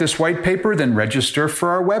you like this white paper? Then register for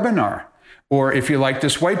our webinar. Or if you like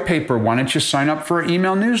this white paper, why don't you sign up for our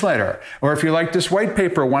email newsletter? Or if you like this white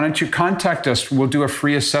paper, why don't you contact us? We'll do a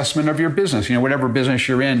free assessment of your business. Whatever business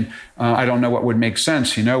you're in, I don't know what would make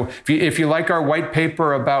sense. If you like our white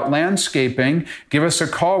paper about landscaping, give us a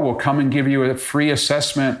call. We'll come and give you a free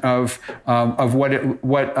assessment of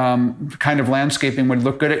what kind of landscaping would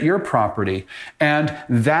look good at your property. And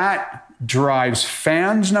that drives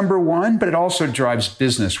fans, number one, but it also drives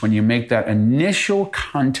business when you make that initial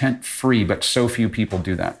content free, but so few people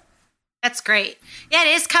do that. That's great. Yeah, it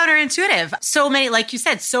is counterintuitive. So many, like you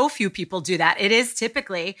said, so few people do that. It is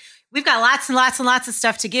typically, we've got lots and lots and lots of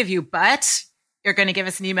stuff to give you, but you're going to give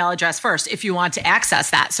us an email address first if you want to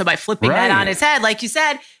access that. So by flipping that on its head, like you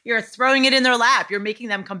said, you're throwing it in their lap. You're making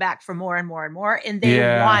them come back for more and more and more, and they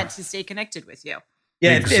want to stay connected with you.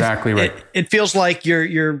 Yeah, exactly right. It feels like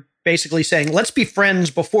you're basically saying, let's be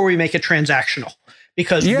friends before we make it transactional.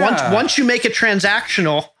 Because once you make it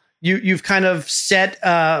transactional, you've kind of set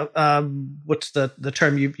what's the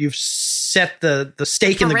term? You've set the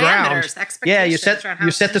stake in the ground. Yeah, you set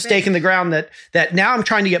the stake in the ground that now I'm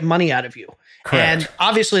trying to get money out of you. Correct. And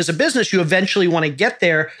obviously, as a business, you eventually want to get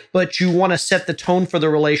there, but you want to set the tone for the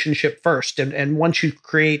relationship first. And once you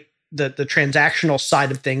create the transactional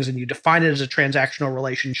side of things and you define it as a transactional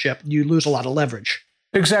relationship, you lose a lot of leverage.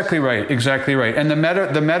 Exactly right. And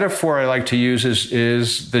the metaphor I like to use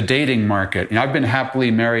is the dating market. I've been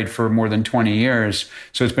happily married for more than 20 years,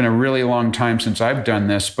 so it's been a really long time since I've done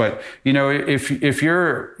this. But if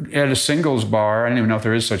you're at a singles bar, I don't even know if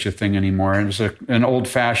there is such a thing anymore. It's an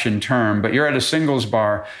old-fashioned term, but you're at a singles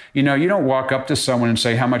bar. You don't walk up to someone and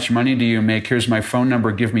say, "How much money do you make? Here's my phone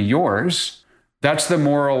number. Give me yours." That's the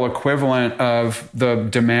moral equivalent of the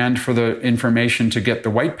demand for the information to get the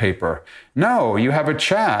white paper. No, you have a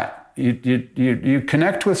chat. you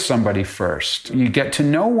connect with somebody first. You get to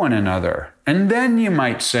know one another. And then you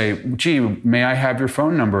might say, gee, may I have your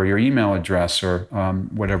phone number, your email address, or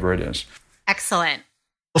whatever it is. Excellent.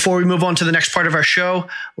 Before we move on to the next part of our show,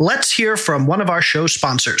 let's hear from one of our show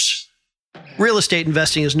sponsors. Real estate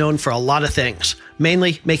investing is known for a lot of things,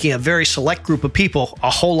 mainly making a very select group of people a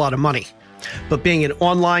whole lot of money. But being an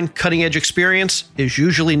online, cutting-edge experience is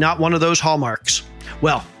usually not one of those hallmarks.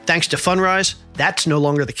 Well, thanks to Fundrise, that's no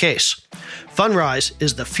longer the case. Fundrise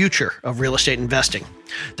is the future of real estate investing.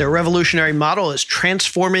 Their revolutionary model is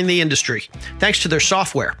transforming the industry, thanks to their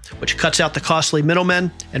software, which cuts out the costly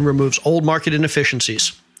middlemen and removes old market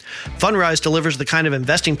inefficiencies. Fundrise delivers the kind of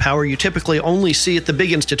investing power you typically only see at the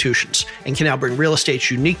big institutions and can now bring real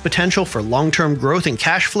estate's unique potential for long-term growth and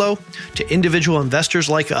cash flow to individual investors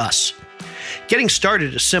like us. Getting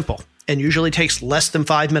started is simple and usually takes less than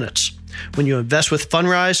 5 minutes. When you invest with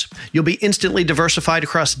Fundrise, you'll be instantly diversified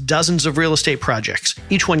across dozens of real estate projects,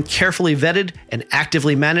 each one carefully vetted and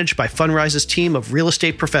actively managed by Fundrise's team of real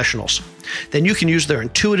estate professionals. Then you can use their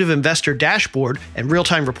intuitive investor dashboard and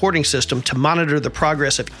real-time reporting system to monitor the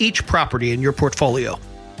progress of each property in your portfolio.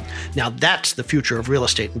 Now that's the future of real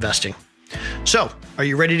estate investing. So, are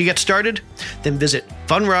you ready to get started? Then visit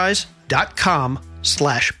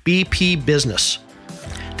fundrise.com/BP Business.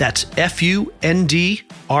 That's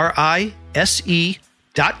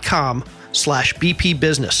FUNDRISE.com/BP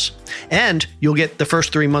Business. And you'll get the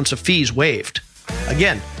first 3 months of fees waived.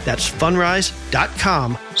 Again, that's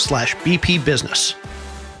fundrise.com/BP Business.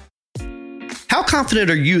 How confident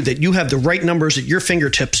are you that you have the right numbers at your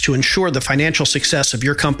fingertips to ensure the financial success of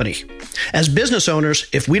your company? As business owners,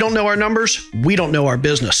 if we don't know our numbers, we don't know our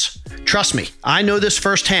business. Trust me, I know this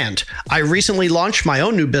firsthand. I recently launched my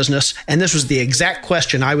own new business, and this was the exact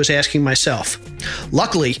question I was asking myself.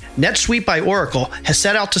 Luckily, NetSuite by Oracle has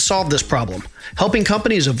set out to solve this problem, helping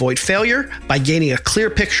companies avoid failure by gaining a clear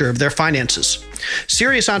picture of their finances.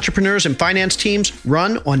 Serious entrepreneurs and finance teams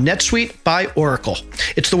run on NetSuite by Oracle.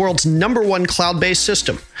 It's the world's #1 cloud-based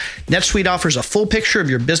system. NetSuite offers a full picture of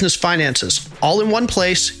your business finances, all in one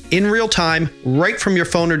place, in real time, right from your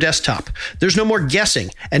phone or desktop. There's no more guessing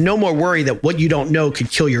and no more worry that what you don't know could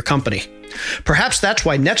kill your company. Perhaps that's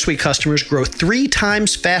why NetSuite customers grow 3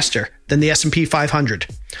 times faster than the S&P 500.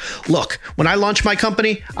 Look, when I launched my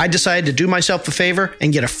company, I decided to do myself a favor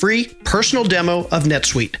and get a free personal demo of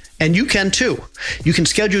NetSuite. And you can too. You can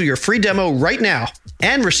schedule your free demo right now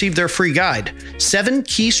and receive their free guide, 7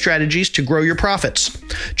 key strategies to grow your profits.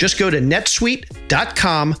 Just go to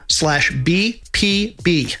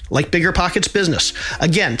netsuite.com/BPB, like Bigger Pockets Business.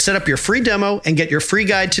 Again, set up your free demo and get your free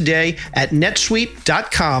guide today at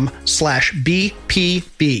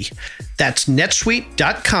netsuite.com/BPB. That's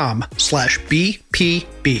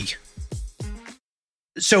netsuite.com/BPB.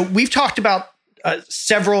 So we've talked about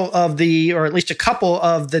several of the, or at least a couple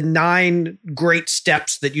of the 9 great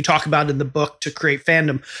steps that you talk about in the book to create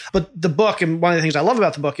fandom. But the book, and one of the things I love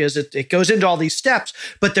about the book is it goes into all these steps,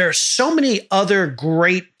 but there are so many other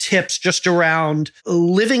great tips just around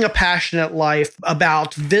living a passionate life,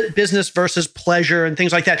 about business versus pleasure and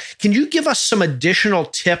things like that. Can you give us some additional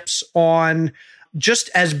tips on, just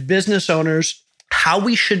as business owners, how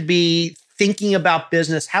we should be thinking about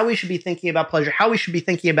business, how we should be thinking about pleasure, how we should be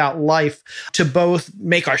thinking about life to both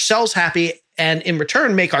make ourselves happy and in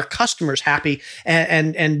return make our customers happy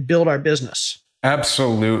and build our business?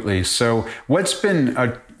 Absolutely. So what's been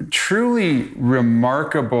a truly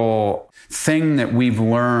remarkable thing that we've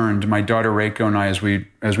learned, my daughter Reiko and I, as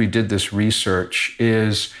we did this research,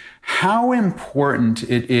 is how important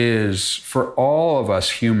it is for all of us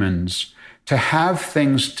humans to have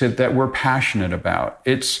things that we're passionate about.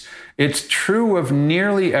 It's true of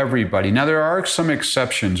nearly everybody. Now, there are some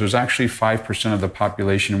exceptions. There's actually 5% of the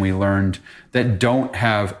population, we learned, that don't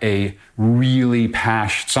have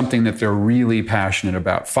something that they're really passionate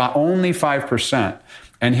about. Only 5%.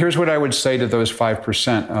 And here's what I would say to those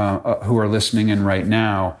 5% who are listening in right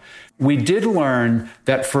now. We did learn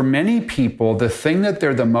that for many people, the thing that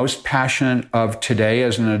they're the most passionate of today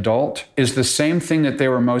as an adult is the same thing that they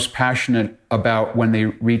were most passionate about when they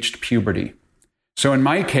reached puberty. So in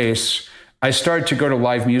my case, I started to go to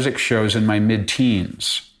live music shows in my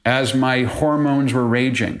mid-teens as my hormones were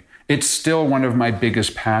raging. It's still one of my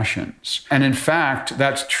biggest passions. And in fact,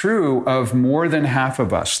 that's true of more than half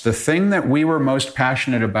of us. The thing that we were most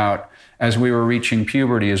passionate about as we were reaching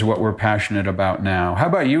puberty is what we're passionate about now. How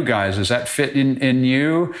about you guys? Does that fit in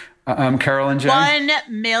you, Carol and Jay?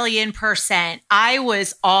 1,000,000%. I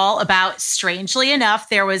was all about, strangely enough,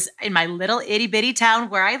 there was in my little itty bitty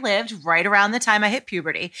town where I lived right around the time I hit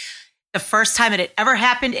puberty, the first time it had ever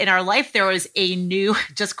happened in our life, there was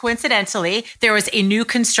just coincidentally, there was a new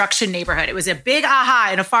construction neighborhood. It was a big aha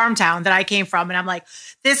in a farm town that I came from. And I'm like,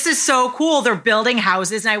 this is so cool. They're building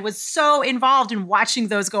houses. And I was so involved in watching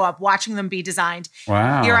those go up, watching them be designed.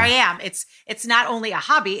 Wow. Here I am. It's not only a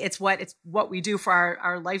hobby, it's what we do for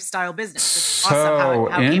our lifestyle business. It's so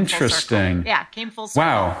awesome how interesting. Came full circle.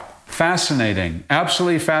 Wow. Fascinating.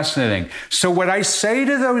 Absolutely fascinating. So what I say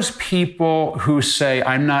to those people who say,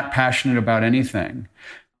 I'm not passionate about anything,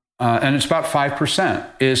 and it's about 5%,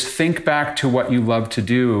 is think back to what you loved to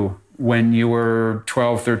do when you were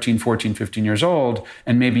 12, 13, 14, 15 years old,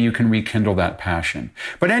 and maybe you can rekindle that passion.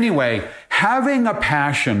 But anyway, having a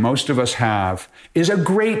passion, most of us have, is a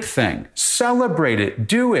great thing. Celebrate it.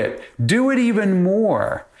 Do it even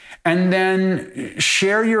more. And then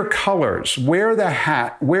share your colors, wear the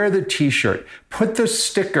hat, wear the t-shirt, put the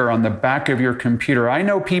sticker on the back of your computer. I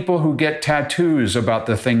know people who get tattoos about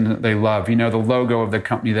the thing that they love, the logo of the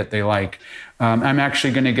company that they like. I'm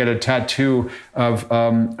actually going to get a tattoo of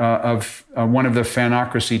one of the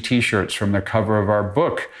Fanocracy t-shirts from the cover of our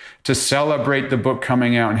book to celebrate the book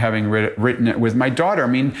coming out and having written it with my daughter. I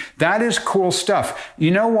mean, that is cool stuff.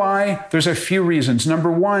 You know why? There's a few reasons.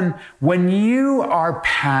 Number one, when you are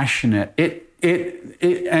passionate,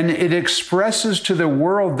 it expresses to the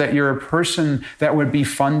world that you're a person that would be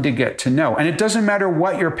fun to get to know. And it doesn't matter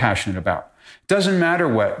what you're passionate about. It doesn't matter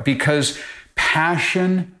what, because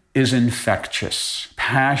passion is infectious.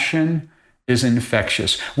 Passion is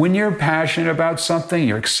infectious. When you're passionate about something,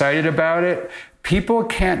 you're excited about it, people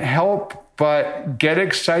can't help but get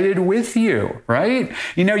excited with you, right?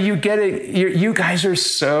 You get it. You guys are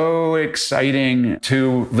so exciting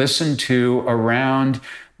to listen to around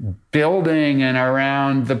building and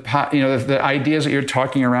around the ideas that you're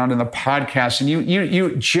talking around in the podcast. And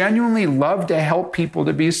you genuinely love to help people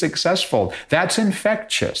to be successful. That's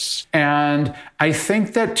infectious. And I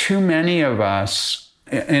think that too many of us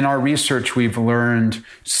in our research, we've learned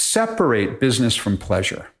separate business from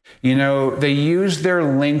pleasure. They use their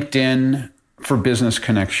LinkedIn for business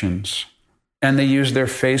connections, and they use their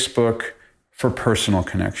Facebook for personal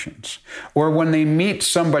connections. Or when they meet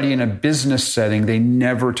somebody in a business setting, they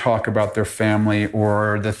never talk about their family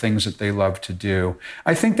or the things that they love to do.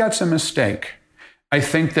 I think that's a mistake. I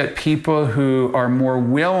think that people who are more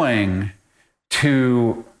willing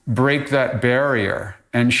to break that barrier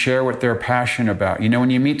and share what they're passionate about.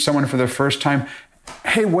 When you meet someone for the first time,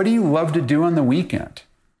 hey, what do you love to do on the weekend?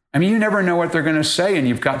 I mean, you never know what they're going to say, and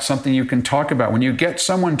you've got something you can talk about. When you get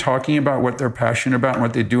someone talking about what they're passionate about and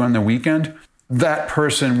what they do on the weekend, that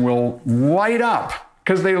person will light up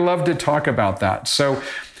because they love to talk about that. So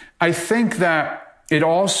I think that it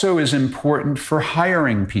also is important for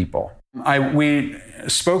hiring people. We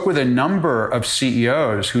spoke with a number of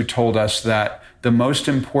CEOs who told us that the most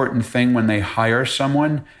important thing when they hire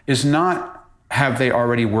someone is not have they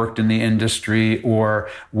already worked in the industry, or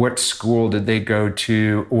what school did they go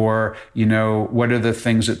to, or, what are the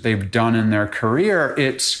things that they've done in their career?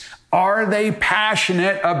 It's, are they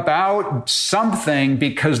passionate about something,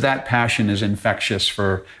 because that passion is infectious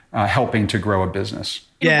for helping to grow a business.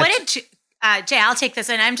 Yeah. What did Jay, I'll take this.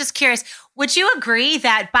 And I'm just curious, would you agree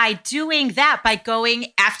that by doing that, by going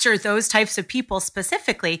after those types of people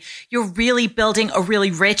specifically, you're really building a really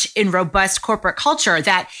rich and robust corporate culture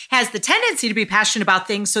that has the tendency to be passionate about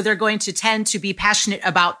things. So they're going to tend to be passionate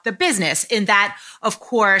about the business. And that, of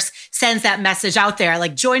course, sends that message out there.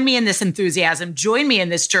 Like, join me in this enthusiasm, join me in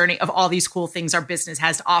this journey of all these cool things our business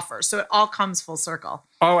has to offer. So it all comes full circle.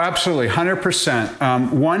 Oh, absolutely.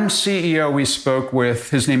 100%. One CEO we spoke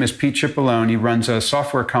with, his name is Pete Cipollone. He runs a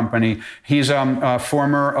software company. He's a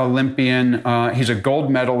former Olympian. He's a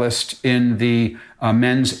gold medalist in the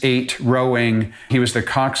men's 8 rowing. He was the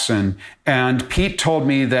coxswain. And Pete told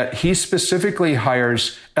me that he specifically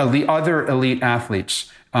hires other elite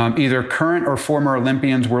athletes, either current or former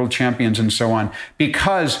Olympians, world champions, and so on,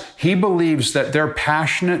 because he believes that they're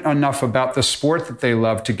passionate enough about the sport that they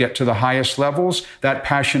love to get to the highest levels. That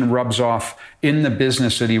passion rubs off in the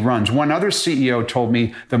business that he runs. One other CEO told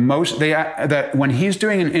me that when he's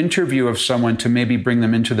doing an interview of someone to maybe bring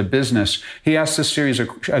them into the business, he asks a series of,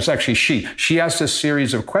 it's actually she asks a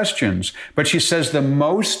series of questions, but she says the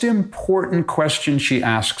most important question she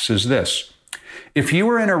asks is this: if you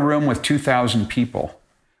were in a room with 2,000 people,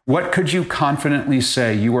 what could you confidently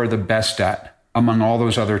say you are the best at among all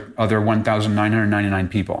those other 1,999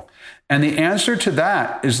 people? And the answer to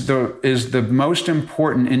that is the most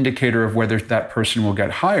important indicator of whether that person will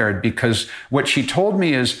get hired, because what she told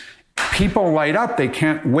me is people light up. They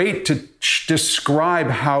can't wait describe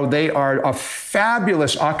how they are a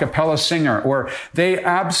fabulous a cappella singer, or they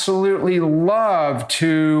absolutely love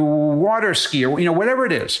to water ski, or whatever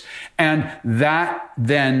it is. And that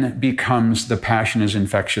then becomes the passion is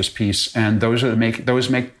infectious piece. And those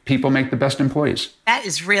make people make the best employees. That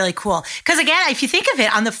is really cool. Because again, if you think of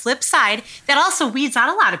it on the flip side, that also weeds out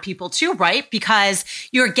a lot of people too, right? Because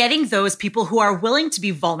you're getting those people who are willing to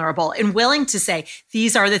be vulnerable and willing to say,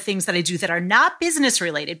 these are the things that I do that are not business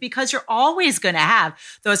related, because you're always going to have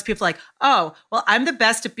those people like, oh, well, I'm the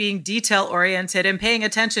best at being detail oriented and paying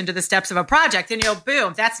attention to the steps of a project. And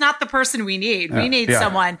boom, that's not the person we need. We need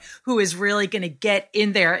someone who is really going to get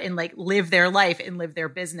in there and like live their life and live their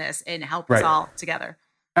business and help us all together.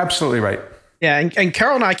 Absolutely right. Yeah, and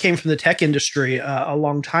Carol and I came from the tech industry a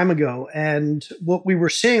long time ago, and what we were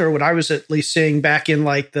seeing, or what I was at least seeing back in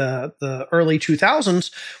like the early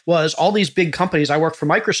 2000s, was all these big companies. I worked for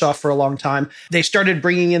Microsoft for a long time. They started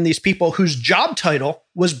bringing in these people whose job title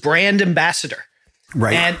was brand ambassador.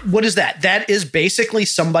 Right. And what is that? That is basically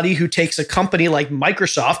somebody who takes a company like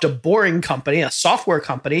Microsoft, a boring company, a software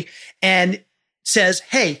company, and says,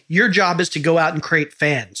 hey, your job is to go out and create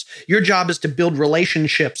fans. Your job is to build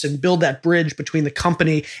relationships and build that bridge between the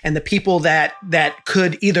company and the people that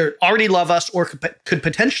could either already love us or could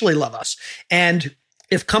potentially love us. And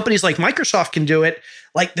if companies like Microsoft can do it,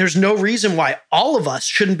 like there's no reason why all of us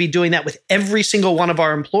shouldn't be doing that with every single one of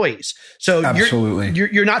our employees. So absolutely.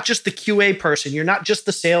 You're not just the QA person. You're not just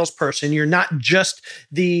the sales person. You're not just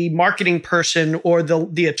the marketing person or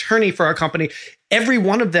the attorney for our company. Every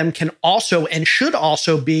one of them can also and should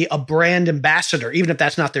also be a brand ambassador, even if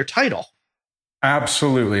that's not their title.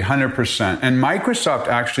 Absolutely, 100%. And Microsoft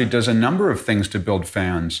actually does a number of things to build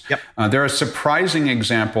fans. Yep. They're a surprising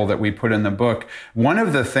example that we put in the book. One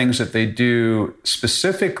of the things that they do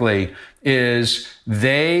specifically is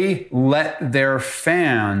they let their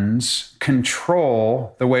fans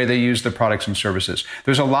control the way they use the products and services.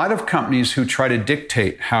 There's a lot of companies who try to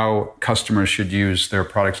dictate how customers should use their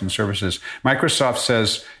products and services. Microsoft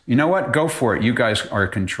says, you know what, go for it. You guys are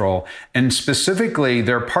in control. And specifically,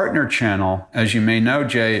 their partner channel, as you may know,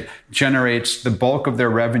 Jay, generates the bulk of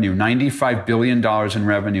their revenue, $95 billion in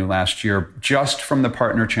revenue last year, just from the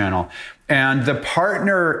partner channel. And the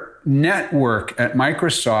partner network at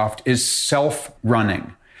Microsoft is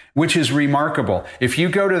self-running, which is remarkable. If you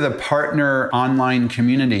go to the partner online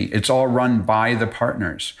community, it's all run by the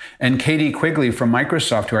partners. And Katie Quigley from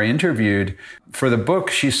Microsoft, who I interviewed for the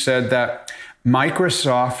book, she said that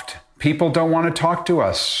Microsoft people don't want to talk to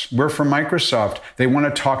us. We're from Microsoft. They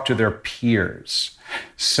want to talk to their peers.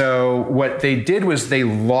 So what they did was they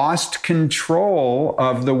lost control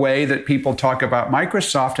of the way that people talk about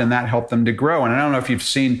Microsoft, and that helped them to grow. And I don't know if you've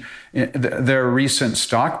seen their recent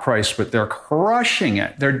stock price, but they're crushing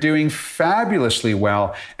it. They're doing fabulously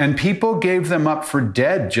well. And people gave them up for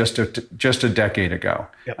dead just a decade ago.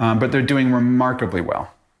 Yep. But they're doing remarkably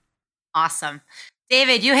well. Awesome.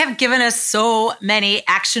 David, you have given us so many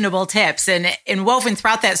actionable tips and woven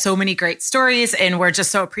throughout that so many great stories. And we're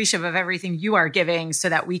just so appreciative of everything you are giving so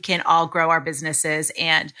that we can all grow our businesses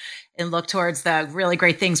and look towards the really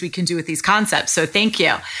great things we can do with these concepts. So thank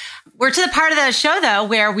you. We're to the part of the show, though,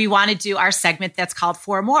 where we want to do our segment that's called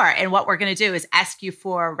For More. And what we're going to do is ask you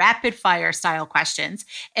 4 rapid fire style questions.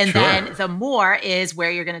 And then the more is where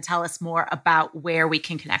you're going to tell us more about where we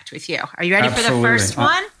can connect with you. Are you ready for the first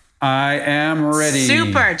one? I am ready.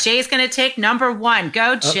 Super. Jay's going to take number 1.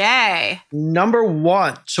 Go, Jay. Number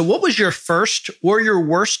 1. So what was your first or your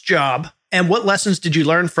worst job? And what lessons did you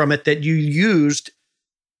learn from it that you used,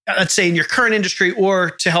 let's say, in your current industry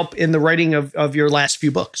or to help in the writing of your last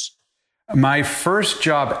few books? My first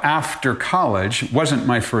job after college wasn't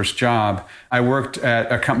my first job. I worked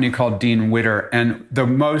at a company called Dean Witter. And the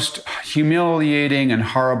most humiliating and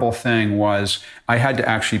horrible thing was I had to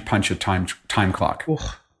actually punch a time clock. Ooh.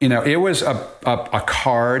 You know, it was a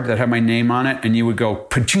card that had my name on it, and you would go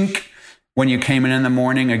pa-chink when you came in the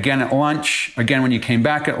morning, again at lunch, again when you came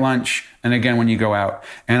back at lunch, and again when you go out.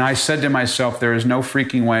 And I said to myself, there is no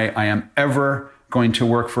freaking way I am ever going to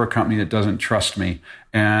work for a company that doesn't trust me.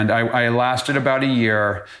 And I lasted about a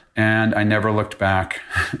year, and I never looked back.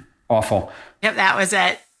 Awful. Yep, that was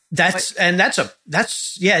it.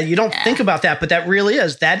 You don't think about that, but that really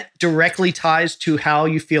is. That directly ties to how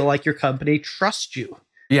you feel like your company trusts you.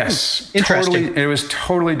 Yes. Interesting. Totally, it was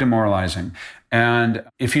totally demoralizing. And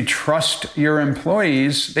if you trust your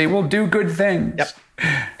employees, they will do good things. Yep.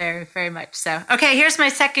 Very, very much so. Okay, here's my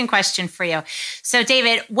second question for you. So,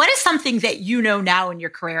 David, what is something that you know now in your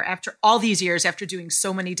career after all these years, after doing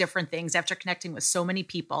so many different things, after connecting with so many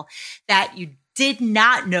people, that you did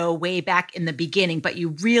not know way back in the beginning, but you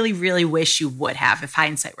really, really wish you would have if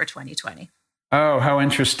hindsight were 2020? Oh, how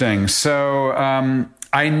interesting. So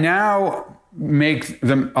I now make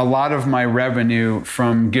a lot of my revenue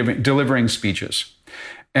from delivering speeches.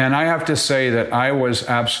 And I have to say that I was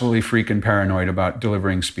absolutely freaking paranoid about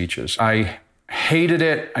delivering speeches. I hated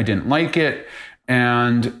it. I didn't like it.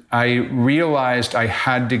 And I realized I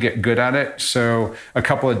had to get good at it. So a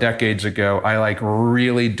couple of decades ago, I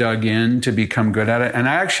really dug in to become good at it. And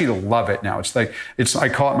I actually love it now. I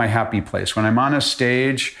call it my happy place. When I'm on a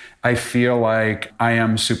stage, I feel like I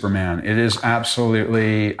am Superman. It is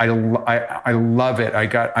absolutely, I love it. I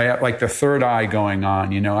have like the third eye going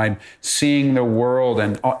on, I'm seeing the world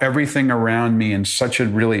and everything around me in such a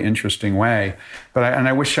really interesting way. But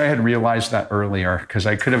I wish I had realized that earlier, because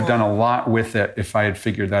I could have done a lot with it if I had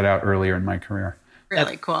figured that out earlier in my career.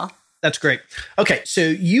 Really cool. That's great. Okay, so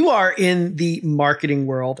you are in the marketing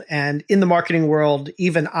world, and in the marketing world,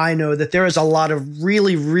 even I know that there is a lot of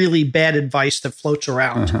really, really bad advice that floats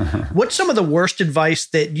around. What's some of the worst advice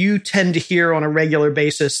that you tend to hear on a regular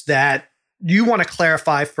basis that you want to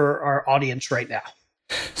clarify for our audience right now?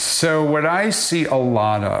 So what I see a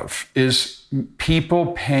lot of is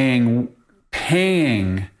people paying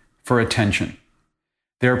for attention.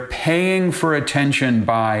 They're paying for attention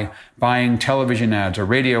by buying television ads or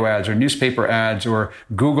radio ads or newspaper ads or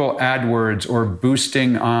Google AdWords or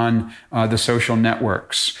boosting on the social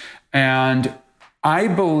networks. And I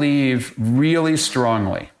believe really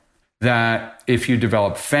strongly that if you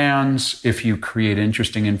develop fans, if you create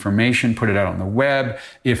interesting information, put it out on the web,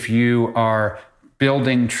 if you are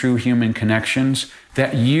building true human connections,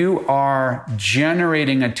 that you are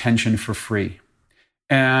generating attention for free.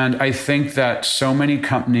 And I think that so many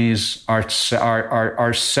companies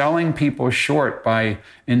are selling people short by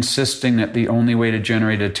insisting that the only way to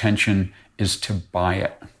generate attention is to buy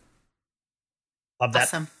it. Love that.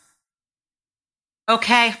 Awesome.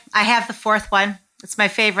 Okay, I have the fourth one. It's my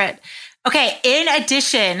favorite. Okay, in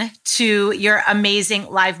addition to your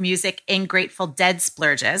amazing live music and Grateful Dead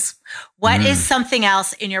splurges, what is something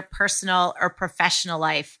else in your personal or professional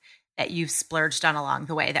life that you've splurged on along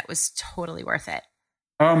the way that was totally worth it?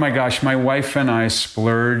 Oh my gosh, my wife and I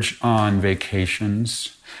splurge on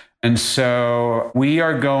vacations. And so we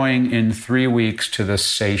are going in 3 weeks to the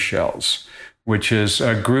Seychelles, which is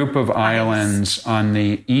a group of islands on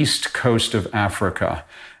the east coast of Africa.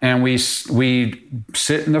 And we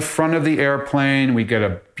sit in the front of the airplane. We get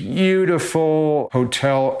a beautiful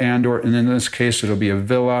hotel and in this case, it'll be a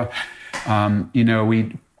villa.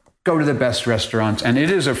 We go to the best restaurants, and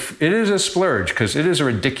it is a splurge because it is a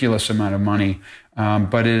ridiculous amount of money.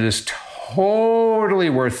 But it is totally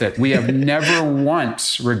worth it. We have never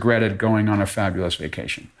once regretted going on a fabulous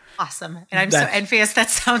vacation. Awesome. And I'm so envious. That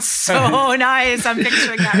sounds so nice. I'm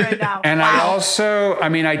picturing that right now. And wow.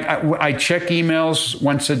 I check emails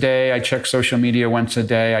once a day. I check social media once a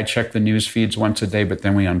day. I check the news feeds once a day, but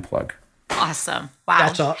then we unplug. Awesome.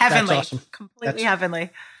 Wow. Heavenly. That's awesome. Completely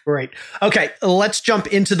heavenly. Great. Okay. Let's jump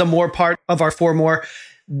into the more part of our 4 more.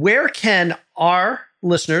 Where can our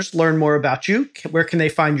listeners learn more about you? Where can they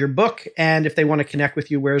find your book? And if they want to connect with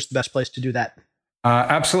you, where's the best place to do that?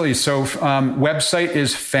 Absolutely. So website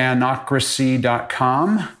is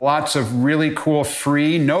fanocracy.com. Lots of really cool,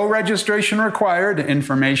 free, no registration required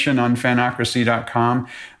information on fanocracy.com.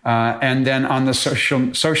 And then on the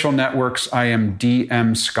social networks, I am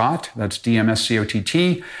DM Scott. That's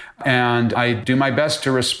DMSCOTT. And I do my best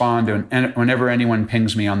to respond whenever anyone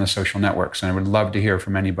pings me on the social networks. And I would love to hear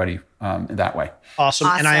from anybody that way. Awesome.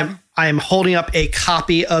 And I am holding up a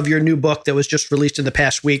copy of your new book that was just released in the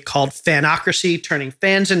past week called Fanocracy, Turning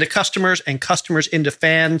Fans into Customers and Customers into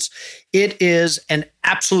Fans. It is an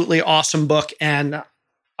absolutely awesome book. And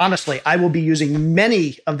honestly, I will be using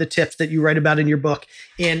many of the tips that you write about in your book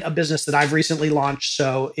in a business that I've recently launched.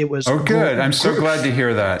 So it was good. I'm so glad to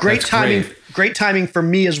hear that. Great timing. Great timing for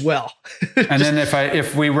me as well. And then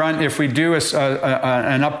if we do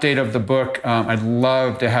an update of the book, I'd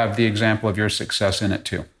love to have the example of your success in it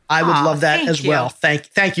too. I would love that as well.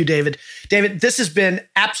 Thank you, David. David, this has been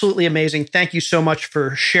absolutely amazing. Thank you so much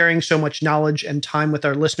for sharing so much knowledge and time with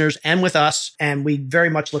our listeners and with us. And we very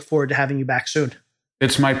much look forward to having you back soon.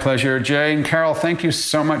 It's my pleasure. Jay and Carol, thank you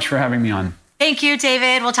so much for having me on. Thank you,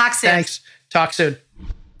 David. We'll talk soon. Thanks. Talk soon.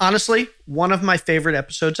 Honestly, one of my favorite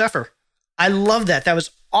episodes ever. I love that. That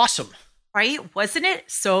was awesome. Right? Wasn't it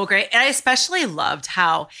so great? And I especially loved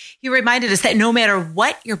how he reminded us that no matter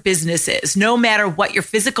what your business is, no matter what your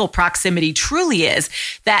physical proximity truly is,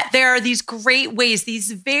 that there are these great ways,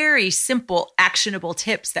 these very simple, actionable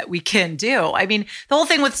tips that we can do. I mean, the whole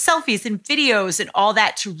thing with selfies and videos and all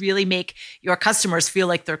that to really make your customers feel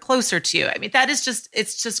like they're closer to you. I mean,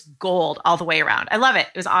 it's just gold all the way around. I love it.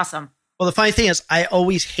 It was awesome. Well, the funny thing is, I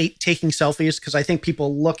always hate taking selfies because I think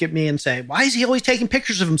people look at me and say, why is he always taking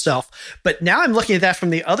pictures of himself? But now I'm looking at that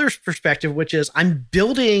from the other perspective, which is I'm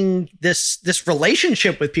building this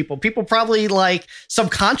relationship with people. People probably like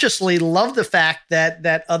subconsciously love the fact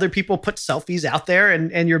that other people put selfies out there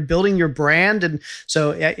and you're building your brand. And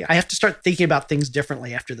so I have to start thinking about things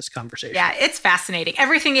differently after this conversation. Yeah, it's fascinating.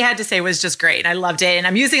 Everything you had to say was just great. And I loved it. And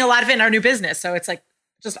I'm using a lot of it in our new business. So it's like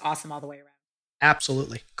just awesome all the way around.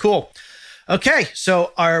 Absolutely. Cool. Okay.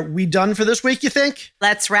 So are we done for this week, you think?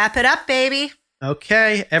 Let's wrap it up, baby.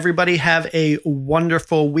 Okay. Everybody have a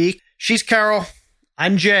wonderful week. She's Carol.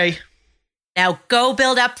 I'm Jay. Now go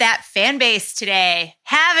build up that fan base today.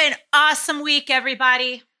 Have an awesome week,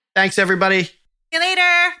 everybody. Thanks, everybody. See you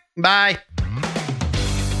later. Bye.